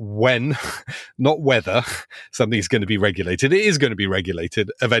sort of about when, not whether, something is going to be regulated. It is going to be regulated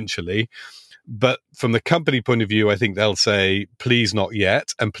eventually. But from the company point of view, I think they'll say, please not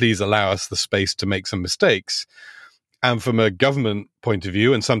yet, and please allow us the space to make some mistakes. And from a government point of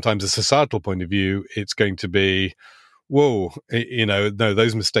view, and sometimes a societal point of view, it's going to be, whoa, no,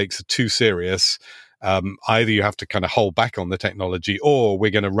 those mistakes are too serious. Either you have to kind of hold back on the technology, or we're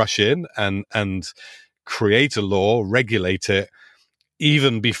going to rush in and create a law, regulate it,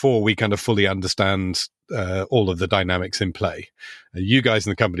 even before we kind of fully understand all of the dynamics in play. You guys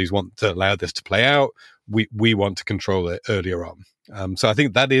in the companies want to allow this to play out. We want to control it earlier on. So I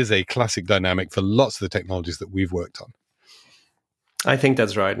think that is a classic dynamic for lots of the technologies that we've worked on. I think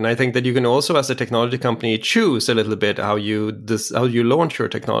that's right. And I think that you can also, as a technology company, choose a little bit how you launch your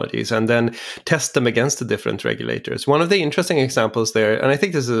technologies and then test them against the different regulators. One of the interesting examples there, and I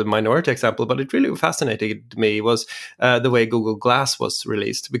think this is a minority example, but it really fascinated me, was the way Google Glass was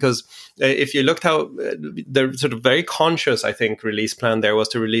released. Because if you looked how the sort of very conscious, I think, release plan there was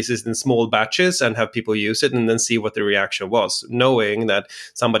to release it in small batches and have people use it and then see what the reaction was, knowing that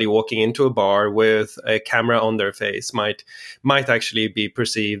somebody walking into a bar with a camera on their face might actually be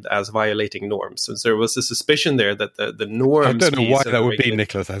perceived as violating norms. So there was a suspicion there that the norms... I don't know why that would be,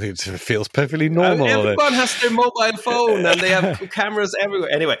 Nicklas. I think it feels perfectly normal. Everyone has their mobile phone and they have cameras everywhere.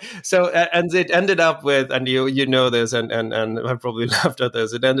 Anyway, so and it ended up with, and you know this, and I've probably laughed at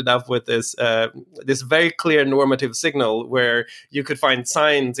this, it ended up with this very clear normative signal where you could find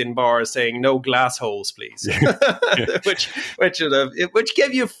signs in bars saying no glass holes, please. Yeah. which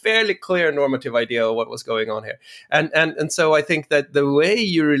gave you a fairly clear normative idea of what was going on here. And so I think that that the way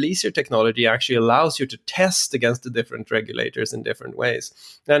you release your technology actually allows you to test against the different regulators in different ways.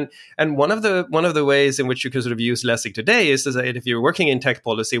 And one of the ways in which you can sort of use Lessig today is to say, if you're working in tech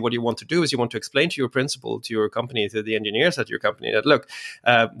policy, what you want to do is you want to explain to your principal, to your company, to the engineers at your company that, look,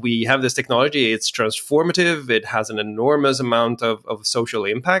 we have this technology, it's transformative, it has an enormous amount of social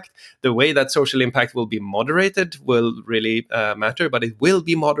impact. The way that social impact will be moderated will really matter, but it will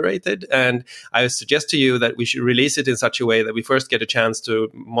be moderated. And I suggest to you that we should release it in such a way that we first get a chance to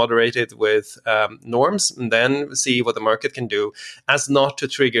moderate it with norms and then see what the market can do, as not to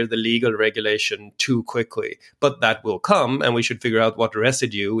trigger the legal regulation too quickly. But that will come, and we should figure out what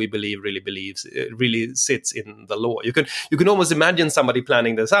residue we really sits in the law. You can almost imagine somebody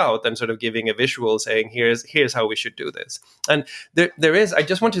planning this out and sort of giving a visual saying, here's how we should do this. And there is, I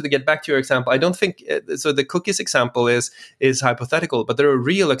just wanted to get back to your example. I don't think so. The cookies example is hypothetical, but there are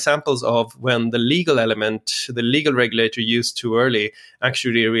real examples of when the legal regulator used too early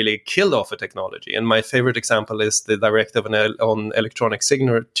actually really killed off a technology. And my favorite example is the directive on electronic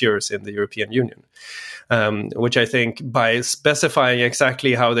signatures in the European Union, which I think, by specifying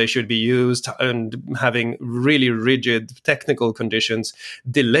exactly how they should be used and having really rigid technical conditions,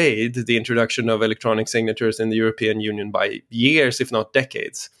 delayed the introduction of electronic signatures in the European Union by years, if not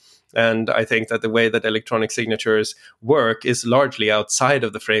decades. And I think that the way that electronic signatures work is largely outside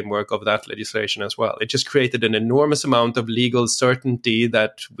of the framework of that legislation as well. It just created an enormous amount of legal certainty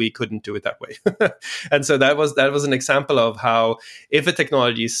that we couldn't do it that way. And so that was an example of how, if a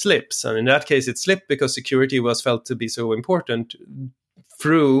technology slips, and in that case it slipped because security was felt to be so important,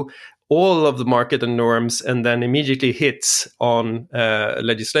 through all of the market and norms, and then immediately hits on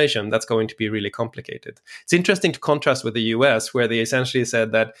legislation, that's going to be really complicated. It's interesting to contrast with the US, where they essentially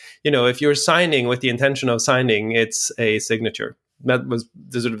said that, if you're signing with the intention of signing, it's a signature. That was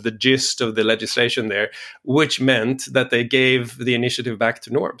the sort of the gist of the legislation there, which meant that they gave the initiative back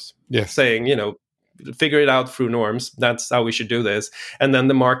to norms. Yes. Saying, figure it out through norms. That's how we should do this. And then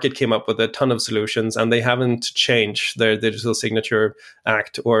the market came up with a ton of solutions, and they haven't changed their Digital Signature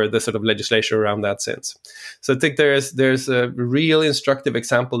Act or the sort of legislation around that since. So I think there's a real instructive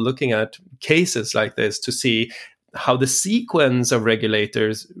example looking at cases like this to see how the sequence of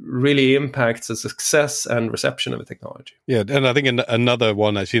regulators really impacts the success and reception of a technology. Yeah, and I think another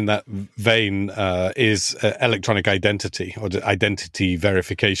one actually in that vein is electronic identity or identity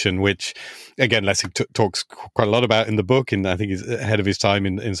verification, which, again, Lessig talks quite a lot about in the book, and I think he's ahead of his time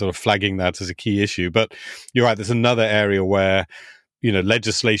in sort of flagging that as a key issue. But you're right, there's another area where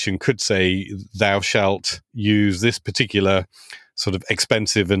legislation could say thou shalt use this particular sort of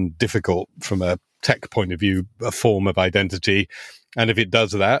expensive and difficult from a tech point of view, a form of identity. And if it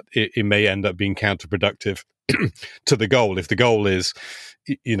does that, it may end up being counterproductive to the goal. If the goal is,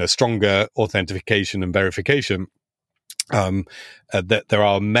 stronger authentication and verification, that there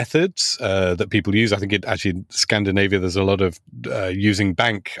are methods that people use. I think in Scandinavia, there's a lot of using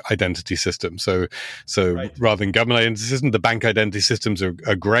bank identity systems. So right. Rather than government identity system, the bank identity systems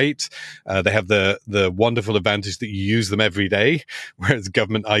are great. They have the wonderful advantage that you use them every day, whereas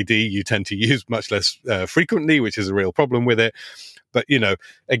government ID you tend to use much less frequently, which is a real problem with it. But,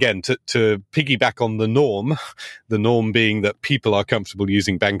 again, to piggyback on the norm being that people are comfortable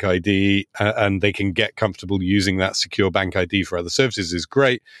using bank ID and they can get comfortable using that secure bank ID for other services is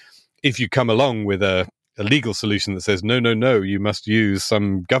great. If you come along with a legal solution that says, no, you must use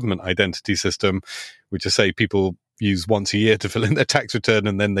some government identity system, which I say people use once a year to fill in their tax return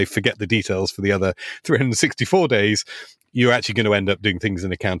and then they forget the details for the other 364 days, you're actually going to end up doing things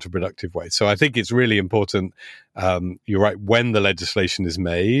in a counterproductive way. So I think it's really important, you're right, when the legislation is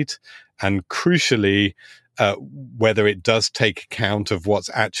made, and crucially, whether it does take account of what's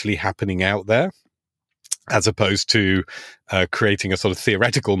actually happening out there, as opposed to creating a sort of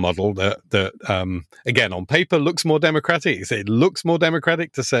theoretical model that again, on paper looks more democratic. It looks more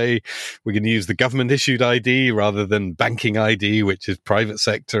democratic to say we're going to use the government-issued ID rather than banking ID, which is private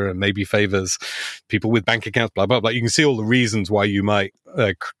sector and maybe favors people with bank accounts, blah, blah, blah. You can see all the reasons why you might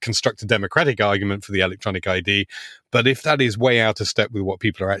construct a democratic argument for the electronic ID. But if that is way out of step with what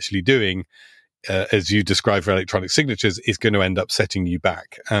people are actually doing, as you described for electronic signatures, is going to end up setting you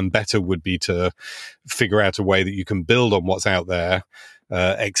back. And better would be to figure out a way that you can build on what's out there,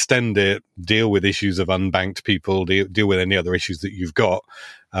 extend it, deal with issues of unbanked people, deal with any other issues that you've got,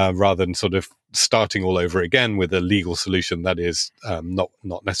 rather than sort of starting all over again with a legal solution that is not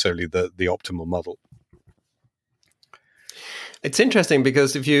necessarily the optimal model. It's interesting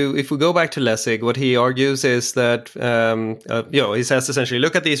because if we go back to Lessig, what he argues is that he says essentially,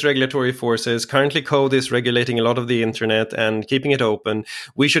 look at these regulatory forces. Currently, code is regulating a lot of the internet and keeping it open.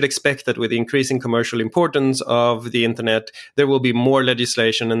 We should expect that with the increasing commercial importance of the internet, there will be more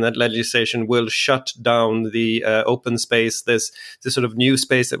legislation, and that legislation will shut down the open space, this sort of new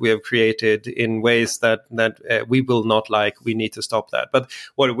space that we have created in ways that we will not like. We need to stop that. But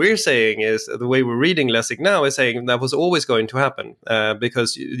what we're saying is, the way we're reading Lessig now is saying that was always going to happen.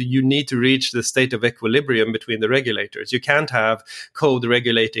 Because you need to reach the state of equilibrium between the regulators. You can't have code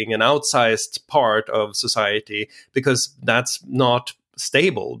regulating an outsized part of society, because that's not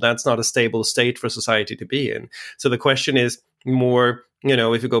stable. That's not a stable state for society to be in. So the question is more,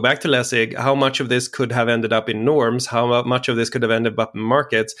 if you go back to Lessig, how much of this could have ended up in norms? How much of this could have ended up in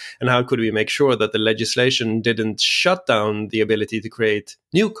markets? And how could we make sure that the legislation didn't shut down the ability to create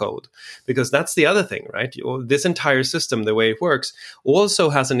new code? Because that's the other thing, right? This entire system, the way it works, also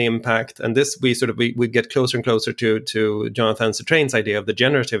has an impact. And this, we get closer and closer to Jonathan Zittrain's idea of the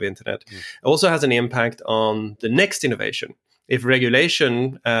generative internet. Also has an impact on the next innovation. If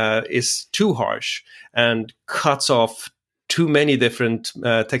regulation is too harsh and cuts off too many different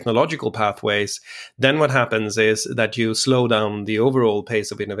technological pathways, then what happens is that you slow down the overall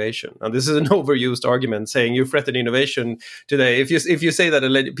pace of innovation. And this is an overused argument, saying you threaten innovation today. If you say that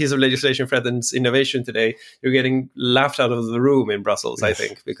a piece of legislation threatens innovation today, you're getting laughed out of the room in Brussels, yes. I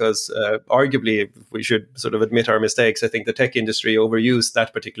think, because arguably, we should sort of admit our mistakes. I think the tech industry overused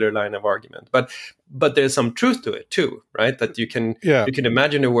that particular line of argument. But there's some truth to it too, right? That you can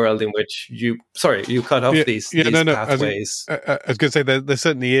imagine a world in which you cut off these pathways. I was going to say there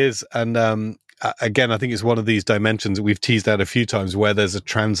certainly is, and again, I think it's one of these dimensions that we've teased out a few times, where there's a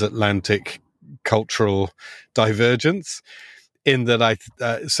transatlantic cultural divergence. In that, I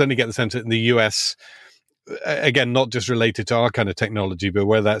certainly get the sense that in the US, again, not just related to our kind of technology, but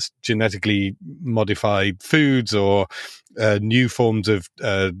whether that's genetically modified foods or new forms of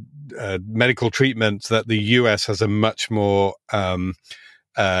medical treatments, that the US has a much more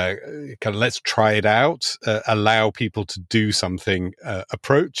kind of let's try it out, allow people to do something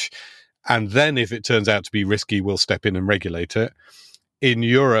approach. And then if it turns out to be risky, we'll step in and regulate it. In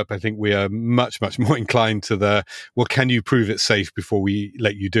Europe, I think we are much, much more inclined to can you prove it's safe before we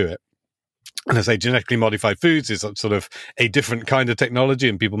let you do it? And I say genetically modified foods is sort of a different kind of technology,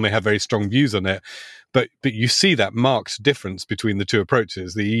 and people may have very strong views on it. But you see that marked difference between the two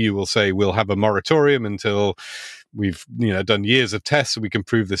approaches. The EU will say we'll have a moratorium until we've done years of tests so we can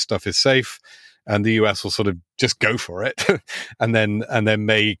prove this stuff is safe, and the US will sort of just go for it, and then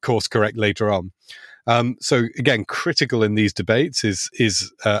may course correct later on. So again, critical in these debates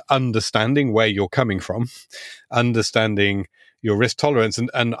is understanding where you're coming from, understanding your risk tolerance,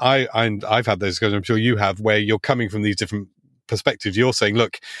 and I've had those discussions, I'm sure you have, where you're coming from these different perspectives. You're saying,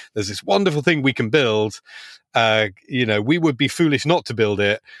 look, there's this wonderful thing we can build. We would be foolish not to build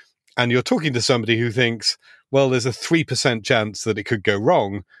it. And you're talking to somebody who thinks, well, there's a 3% chance that it could go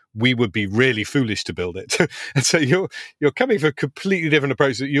wrong. We would be really foolish to build it. And so you're coming from a completely different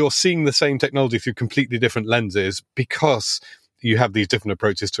approach. You're seeing the same technology through completely different lenses because you have these different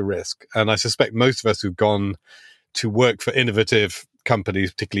approaches to risk. And I suspect most of us who've gone to work for innovative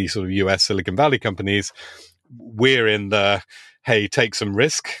companies, particularly sort of US Silicon Valley companies, we're in the, hey, take some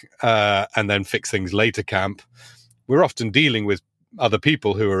risk and then fix things later camp. We're often dealing with other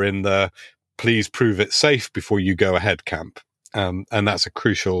people who are in the, please prove it safe before you go ahead camp. And that's a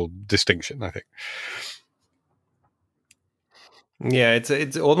crucial distinction, I think. Yeah,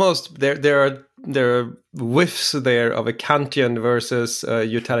 it's almost there are whiffs there of a Kantian versus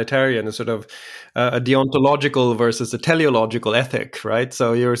utilitarian, a sort of a deontological versus a teleological ethic, right?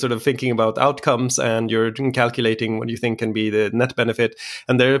 So you're sort of thinking about outcomes and you're calculating what you think can be the net benefit.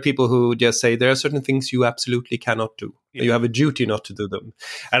 And there are people who just say there are certain things you absolutely cannot do. Yeah. You have a duty not to do them.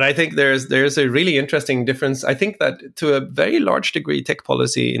 And I think there's a really interesting difference. I think that to a very large degree, tech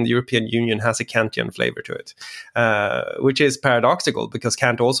policy in the European Union has a Kantian flavor to it, which is paradoxical because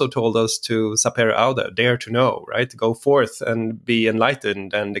Kant also told us to sapere aude, dare to know, right? Go forth and be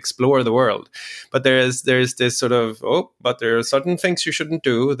enlightened and explore the world. But there's this sort of, but there are certain things you shouldn't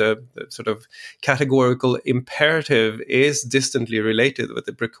do. The sort of categorical imperative is distantly related with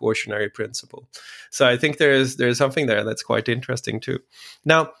the precautionary principle. So I think there's something there that's quite interesting too.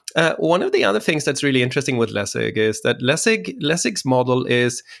 Now, one of the other things that's really interesting with Lessig is that Lessig's model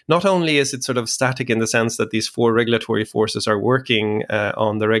is not only is it sort of static in the sense that these four regulatory forces are working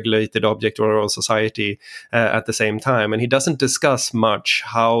on the regulated object or on society at the same time, and he doesn't discuss much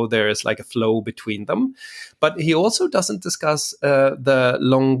how there is like a flow between them, but he also doesn't discuss the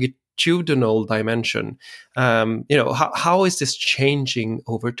longitudinal dimension, how is this changing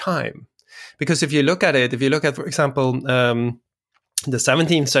over time? Because if you look at, for example, the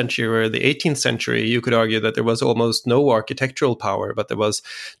 17th century or the 18th century, you could argue that there was almost no architectural power, but there was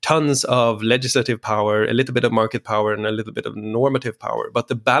tons of legislative power, a little bit of market power, and a little bit of normative power. But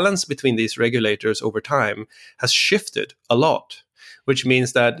the balance between these regulators over time has shifted a lot, which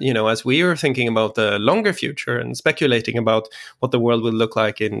means that, as we are thinking about the longer future and speculating about what the world will look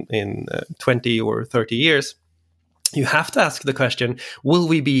like in 20 or 30 years, you have to ask the question, will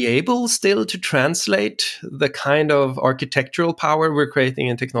we be able still to translate the kind of architectural power we're creating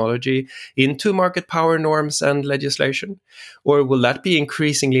in technology into market power norms and legislation? Or will that be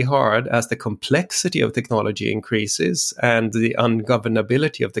increasingly hard as the complexity of technology increases and the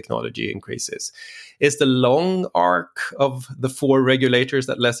ungovernability of technology increases? Is the long arc of the 4 regulators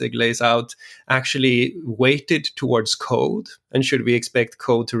that Lessig lays out actually weighted towards code? And should we expect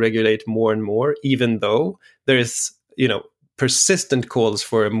code to regulate more and more, even though there is persistent calls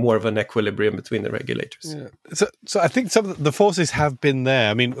for more of an equilibrium between the regulators? Yeah. So I think some of the forces have been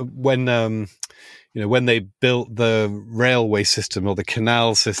there. I mean, when they built the railway system or the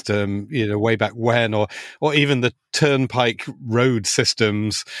canal system, way back when, or even the turnpike road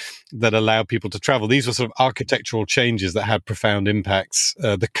systems that allow people to travel, these were sort of architectural changes that had profound impacts.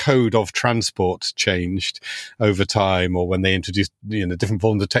 The code of transport changed over time, or when they introduced different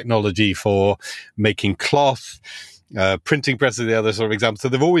forms of technology for making cloth. Printing press is the other sort of example. So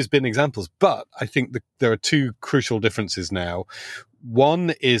there have always been examples, but I think there are 2 crucial differences now.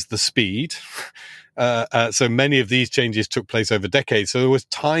 One is the speed. So many of these changes took place over decades, so there was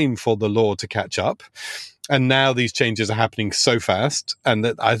time for the law to catch up. And now these changes are happening so fast. And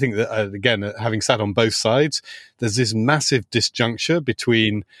that I think that, again, having sat on both sides, there's this massive disjuncture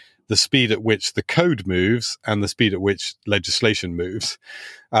between the speed at which the code moves and the speed at which legislation moves.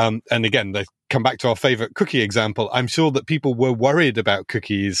 And again, they come back to our favorite cookie example. I'm sure that people were worried about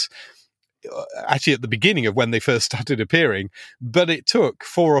cookies actually at the beginning of when they first started appearing, but it took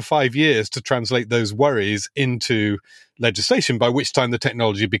 4 or 5 years to translate those worries into legislation, by which time the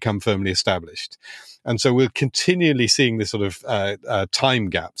technology had become firmly established. And so we're continually seeing this sort of time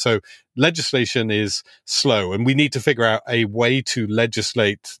gap. So legislation is slow, and we need to figure out a way to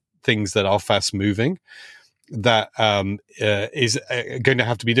legislate things that are fast moving. That is going to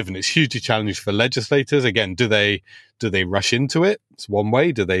have to be different. It's hugely challenging for legislators. Again, do they rush into it? It's one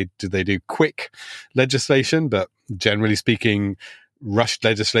way. Do they do quick legislation? But generally speaking, rushed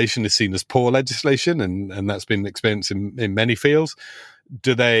legislation is seen as poor legislation, and that's been experienced in many fields.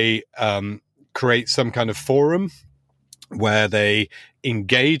 Do they create some kind of forum where they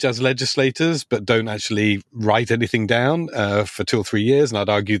engage as legislators but don't actually write anything down for 2 or 3 years? And I'd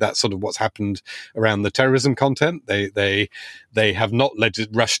argue that's sort of what's happened around the terrorism content. They have not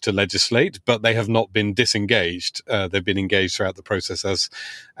rushed to legislate, but they have not been disengaged. They've been engaged throughout the process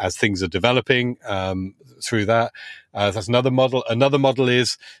as things are developing through that. That's another model. Another model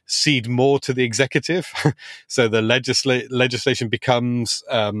is cede more to the executive. So the legislation becomes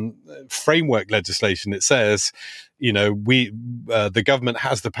framework legislation. It says, the government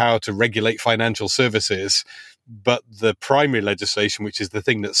has the power to regulate financial services, but the primary legislation, which is the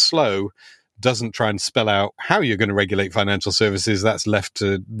thing that's slow, doesn't try and spell out how you're going to regulate financial services. That's left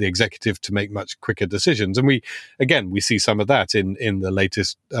to the executive to make much quicker decisions. And we see some of that in the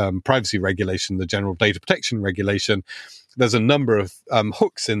latest privacy regulation, the General Data Protection Regulation. There's a number of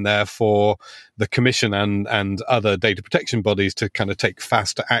hooks in there for the Commission and other data protection bodies to kind of take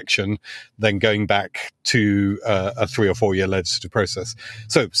faster action than going back to a 3 or 4 year legislative process.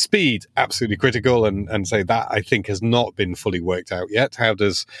 So speed, absolutely critical, and say that I think has not been fully worked out yet. How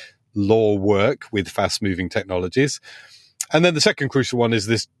does law work with fast moving technologies? And then the second crucial one is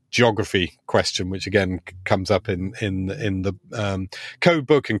this geography question, which again comes up in the code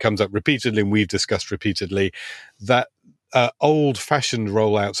book and comes up repeatedly, and we've discussed repeatedly that old-fashioned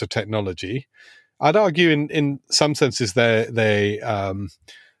rollouts of technology, I'd argue in some senses they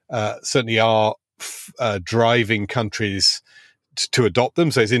certainly are driving countries to adopt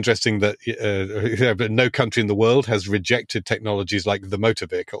them. So it's interesting that no country in the world has rejected technologies like the motor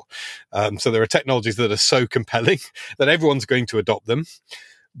vehicle. So there are technologies that are so compelling that everyone's going to adopt them,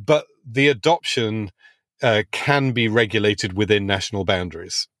 but the adoption can be regulated within national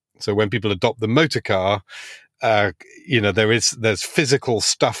boundaries. So when people adopt the motor car, there's physical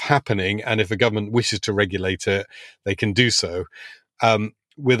stuff happening, and if a government wishes to regulate it, they can do so.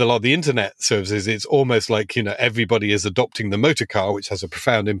 With a lot of the internet services, it's almost like, everybody is adopting the motor car, which has a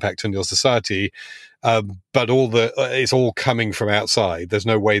profound impact on your society. But it's all coming from outside. There's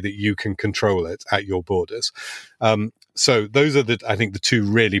no way that you can control it at your borders. So those are I think the two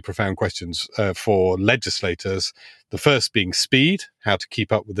really profound questions for legislators. The first being speed, how to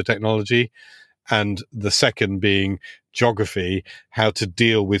keep up with the technology, and the second being geography, how to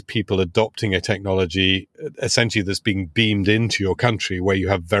deal with people adopting a technology essentially that's being beamed into your country where you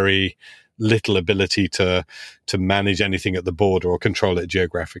have very little ability to manage anything at the border or control it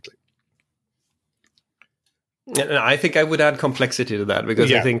geographically. I think I would add complexity to that,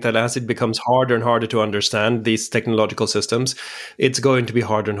 because I think that as it becomes harder and harder to understand these technological systems, it's going to be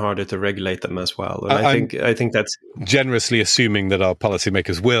harder and harder to regulate them as well. And I think that's generously assuming that our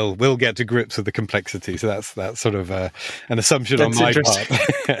policymakers will get to grips with the complexity. So that's sort of an assumption on my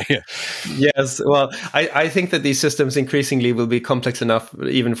part. Yeah. Yes, well, I think that these systems increasingly will be complex enough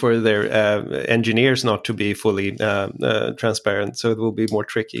even for their engineers not to be fully transparent. So it will be more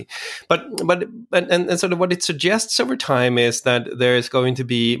tricky. But sort of what it suggests over time is that there is going to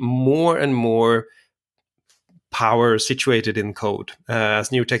be more and more power situated in code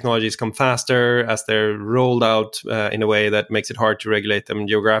as new technologies come faster, as they're rolled out in a way that makes it hard to regulate them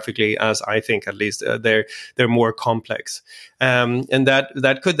geographically, as I think at least they're more complex, and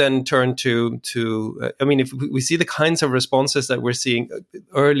that could then turn to I mean, if we see the kinds of responses that we're seeing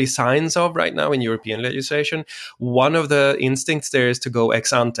early signs of right now in European legislation, one of the instincts there is to go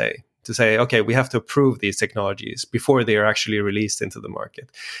ex ante, to say, okay, we have to approve these technologies before they are actually released into the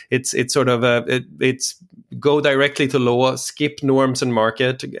market. It's sort of it's go directly to law, skip norms and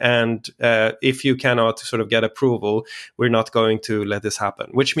market, and if you cannot sort of get approval, we're not going to let this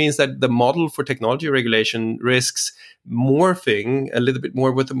happen. Which means that the model for technology regulation risks morphing a little bit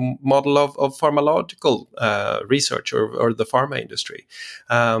more with the model of pharmacological research or the pharma industry.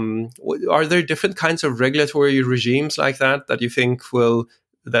 Are there different kinds of regulatory regimes like that you think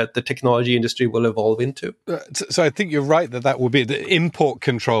that the technology industry will evolve into? So I think you're right that will be the import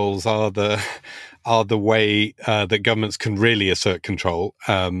controls are the way that governments can really assert control.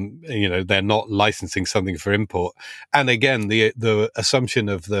 They're not licensing something for import. And again, the assumption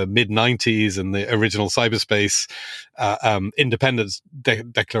of the mid-90s and the original cyberspace independence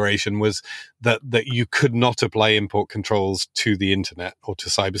declaration was that you could not apply import controls to the internet or to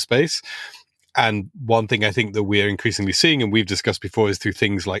cyberspace. And one thing I think that we're increasingly seeing, and we've discussed before, is through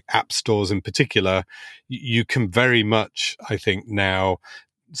things like app stores in particular, you can very much, I think now,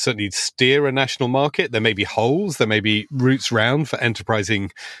 certainly steer a national market. There may be holes, there may be routes round for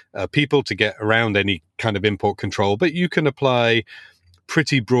enterprising people to get around any kind of import control, but you can apply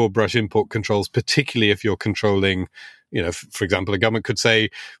pretty broad brush import controls, particularly if you're controlling, for example, a government could say,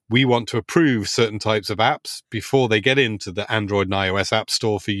 we want to approve certain types of apps before they get into the Android and iOS app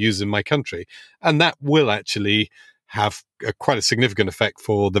store for use in my country. And that will actually have quite a significant effect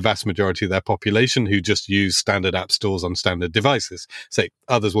for the vast majority of their population who just use standard app stores on standard devices. Say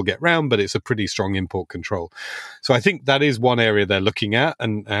others will get round, but it's a pretty strong import control. So I think that is one area they're looking at,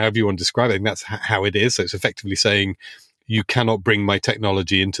 and however you want to describe it, that's how it is. So it's effectively saying, you cannot bring my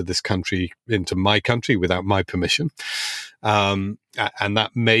technology into this country, into my country, without my permission. And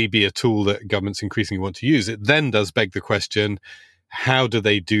that may be a tool that governments increasingly want to use. It then does beg the question, how do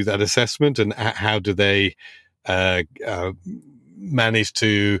they do that assessment, and how do they manage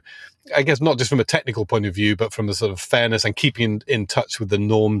to, I guess, not just from a technical point of view, but from a sort of fairness and keeping in touch with the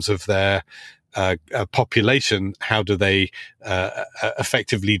norms of their population, how do they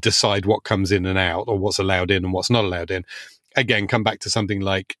effectively decide what comes in and out, or what's allowed in and what's not allowed in? Again, come back to something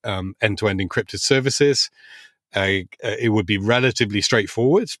like end-to-end encrypted services. It would be relatively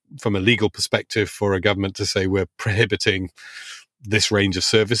straightforward from a legal perspective for a government to say we're prohibiting this range of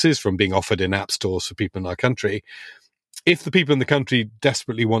services from being offered in app stores for people in our country. If the people in the country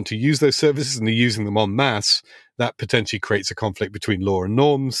desperately want to use those services and they're using them en masse, that potentially creates a conflict between law and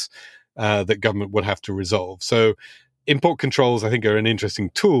norms that government would have to resolve. So import controls, I think, are an interesting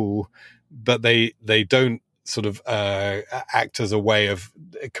tool, but they don't sort of act as a way of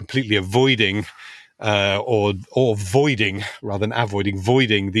completely avoiding or voiding, rather than avoiding,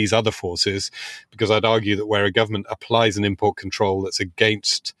 voiding these other forces, because I'd argue that where a government applies an import control that's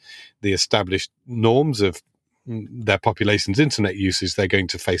against the established norms of their population's internet usage, they're going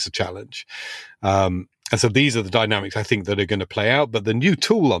to face a challenge. And so these are the dynamics, I think, that are going to play out. But the new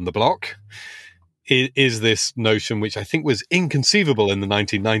tool on the block is this notion, which I think was inconceivable in the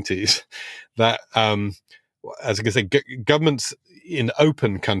 1990s, that, as I can say, governments in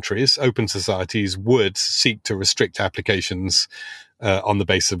open countries, open societies, would seek to restrict applications on the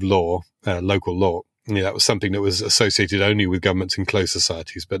basis of law, local law. That was something that was associated only with governments in closed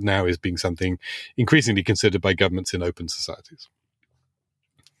societies, but now is being something increasingly considered by governments in open societies.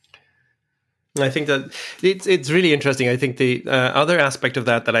 I think that it's really interesting. I think the other aspect of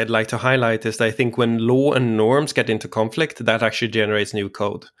that I'd like to highlight is that I think when law and norms get into conflict, that actually generates new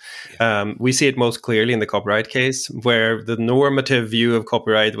code. Yeah. We see it most clearly in the copyright case, where the normative view of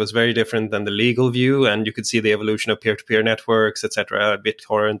copyright was very different than the legal view, and you could see the evolution of peer-to-peer networks, etc.,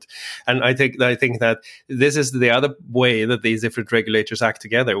 BitTorrent. And I think that this is the other way that these different regulators act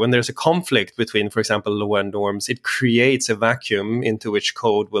together. When there's a conflict between, for example, law and norms, it creates a vacuum into which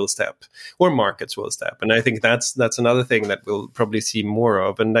code will step, or markets will step. And I think that's another thing that we'll probably see more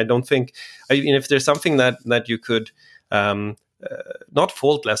of. And I don't think, if there's something that you could not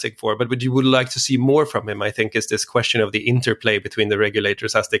fault Lessig for, but you would like to see more from him, I think, is this question of the interplay between the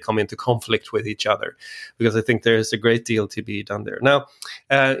regulators as they come into conflict with each other, because I think there's a great deal to be done there. Now,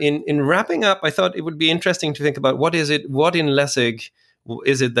 in wrapping up, I thought it would be interesting to think about what in Lessig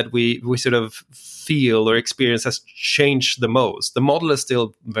is it that we sort of feel or experience has changed the most. The model is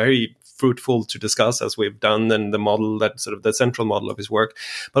still very fruitful to discuss, as we've done, and the model, that sort of the central model of his work.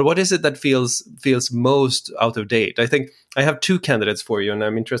 But what is it that feels most out of date? I think I have two candidates for you, and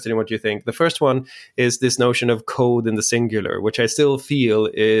I'm interested in what you think. The first one is this notion of code in the singular, which I still feel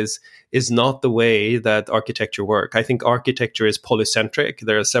is not the way that architecture work. I think architecture is polycentric.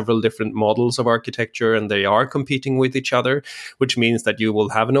 There are several different models of architecture, and they are competing with each other, which means that you will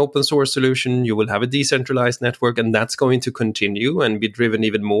have an open source solution, you will have a decentralized network, and that's going to continue and be driven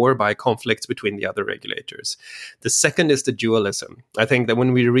even more by conflicts between the other regulators. The second is the dualism. I think that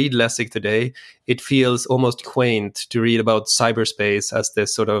when we read Lessig today, it feels almost quaint to read about cyberspace as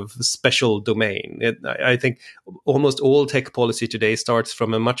this sort of special domain. I think almost all tech policy today starts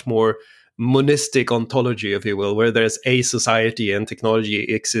from a much more monistic ontology, if you will, where there's a society and technology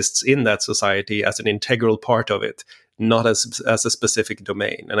exists in that society as an integral part of it, not as a specific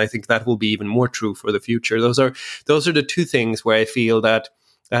domain. And I think that will be even more true for the future. Those are the two things where I feel that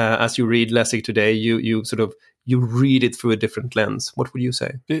as you read Lessig today, you read it through a different lens. What would you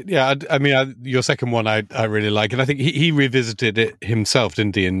say? Yeah, I mean, your second one I really like. And I think he revisited it himself,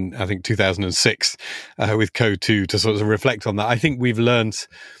 didn't he, in, I think, 2006 with Code 2 to sort of reflect on that. I think we've learned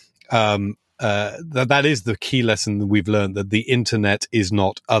that is the key lesson that we've learned, that the internet is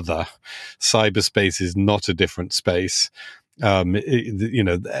not other. Cyberspace is not a different space.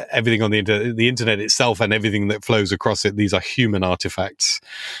 Everything on the internet itself and everything that flows across it, these are human artifacts.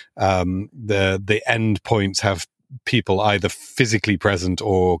 The endpoints have people either physically present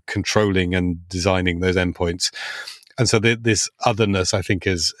or controlling and designing those endpoints. And so this otherness, I think,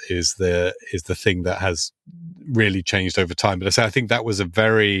 is the thing that has really changed over time. But I think that was a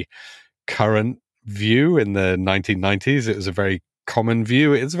very current view in the 1990s. It was a very common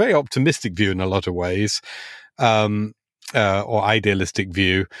view. It's a very optimistic view in a lot of ways. Or idealistic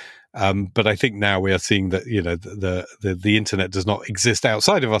view, but I think now we are seeing that the internet does not exist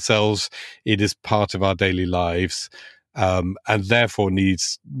outside of ourselves; it is part of our daily lives, and therefore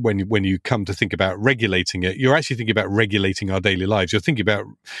needs, when you come to think about regulating it, you're actually thinking about regulating our daily lives. You're thinking about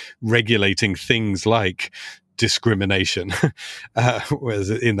regulating things like discrimination, whereas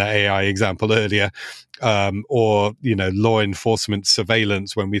in the AI example earlier, or law enforcement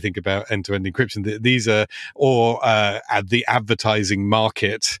surveillance. When we think about end-to-end encryption, these are, or the advertising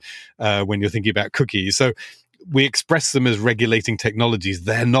market when you're thinking about cookies. So we express them as regulating technologies.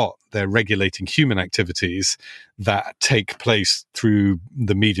 They're not. They're regulating human activities that take place through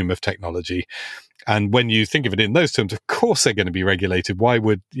the medium of technology. And when you think of it in those terms, of course they're going to be regulated. Why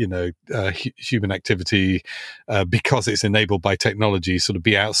would human activity, because it's enabled by technology, sort of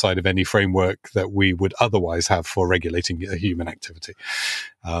be outside of any framework that we would otherwise have for regulating a human activity?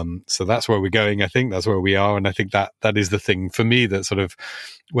 So that's where we're going. I think that's where we are, and I think that is the thing for me that sort of,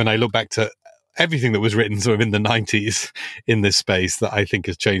 when I look back to everything that was written sort of in the 90s in this space, that I think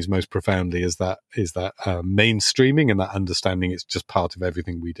has changed most profoundly is that mainstreaming and that understanding it's just part of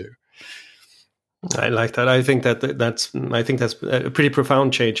everything we do. I like that. I think that's a pretty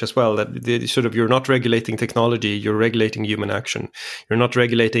profound change as well. That you're not regulating technology, you're regulating human action. You're not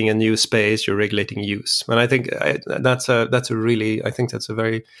regulating a new space, you're regulating use. And I think that's a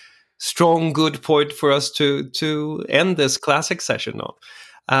very strong, good point for us to end this classic session on.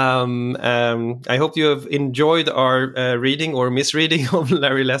 I hope you have enjoyed our reading or misreading of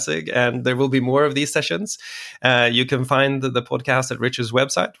Larry Lessig, and there will be more of these sessions. You can find the podcast at Rich's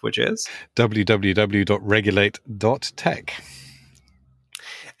website, which is www.regulate.tech.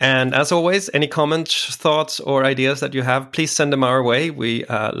 And as always, any comments, thoughts, or ideas that you have, please send them our way. We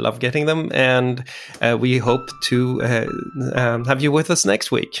love getting them, and we hope to have you with us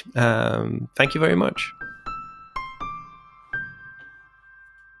next week. Thank you very much.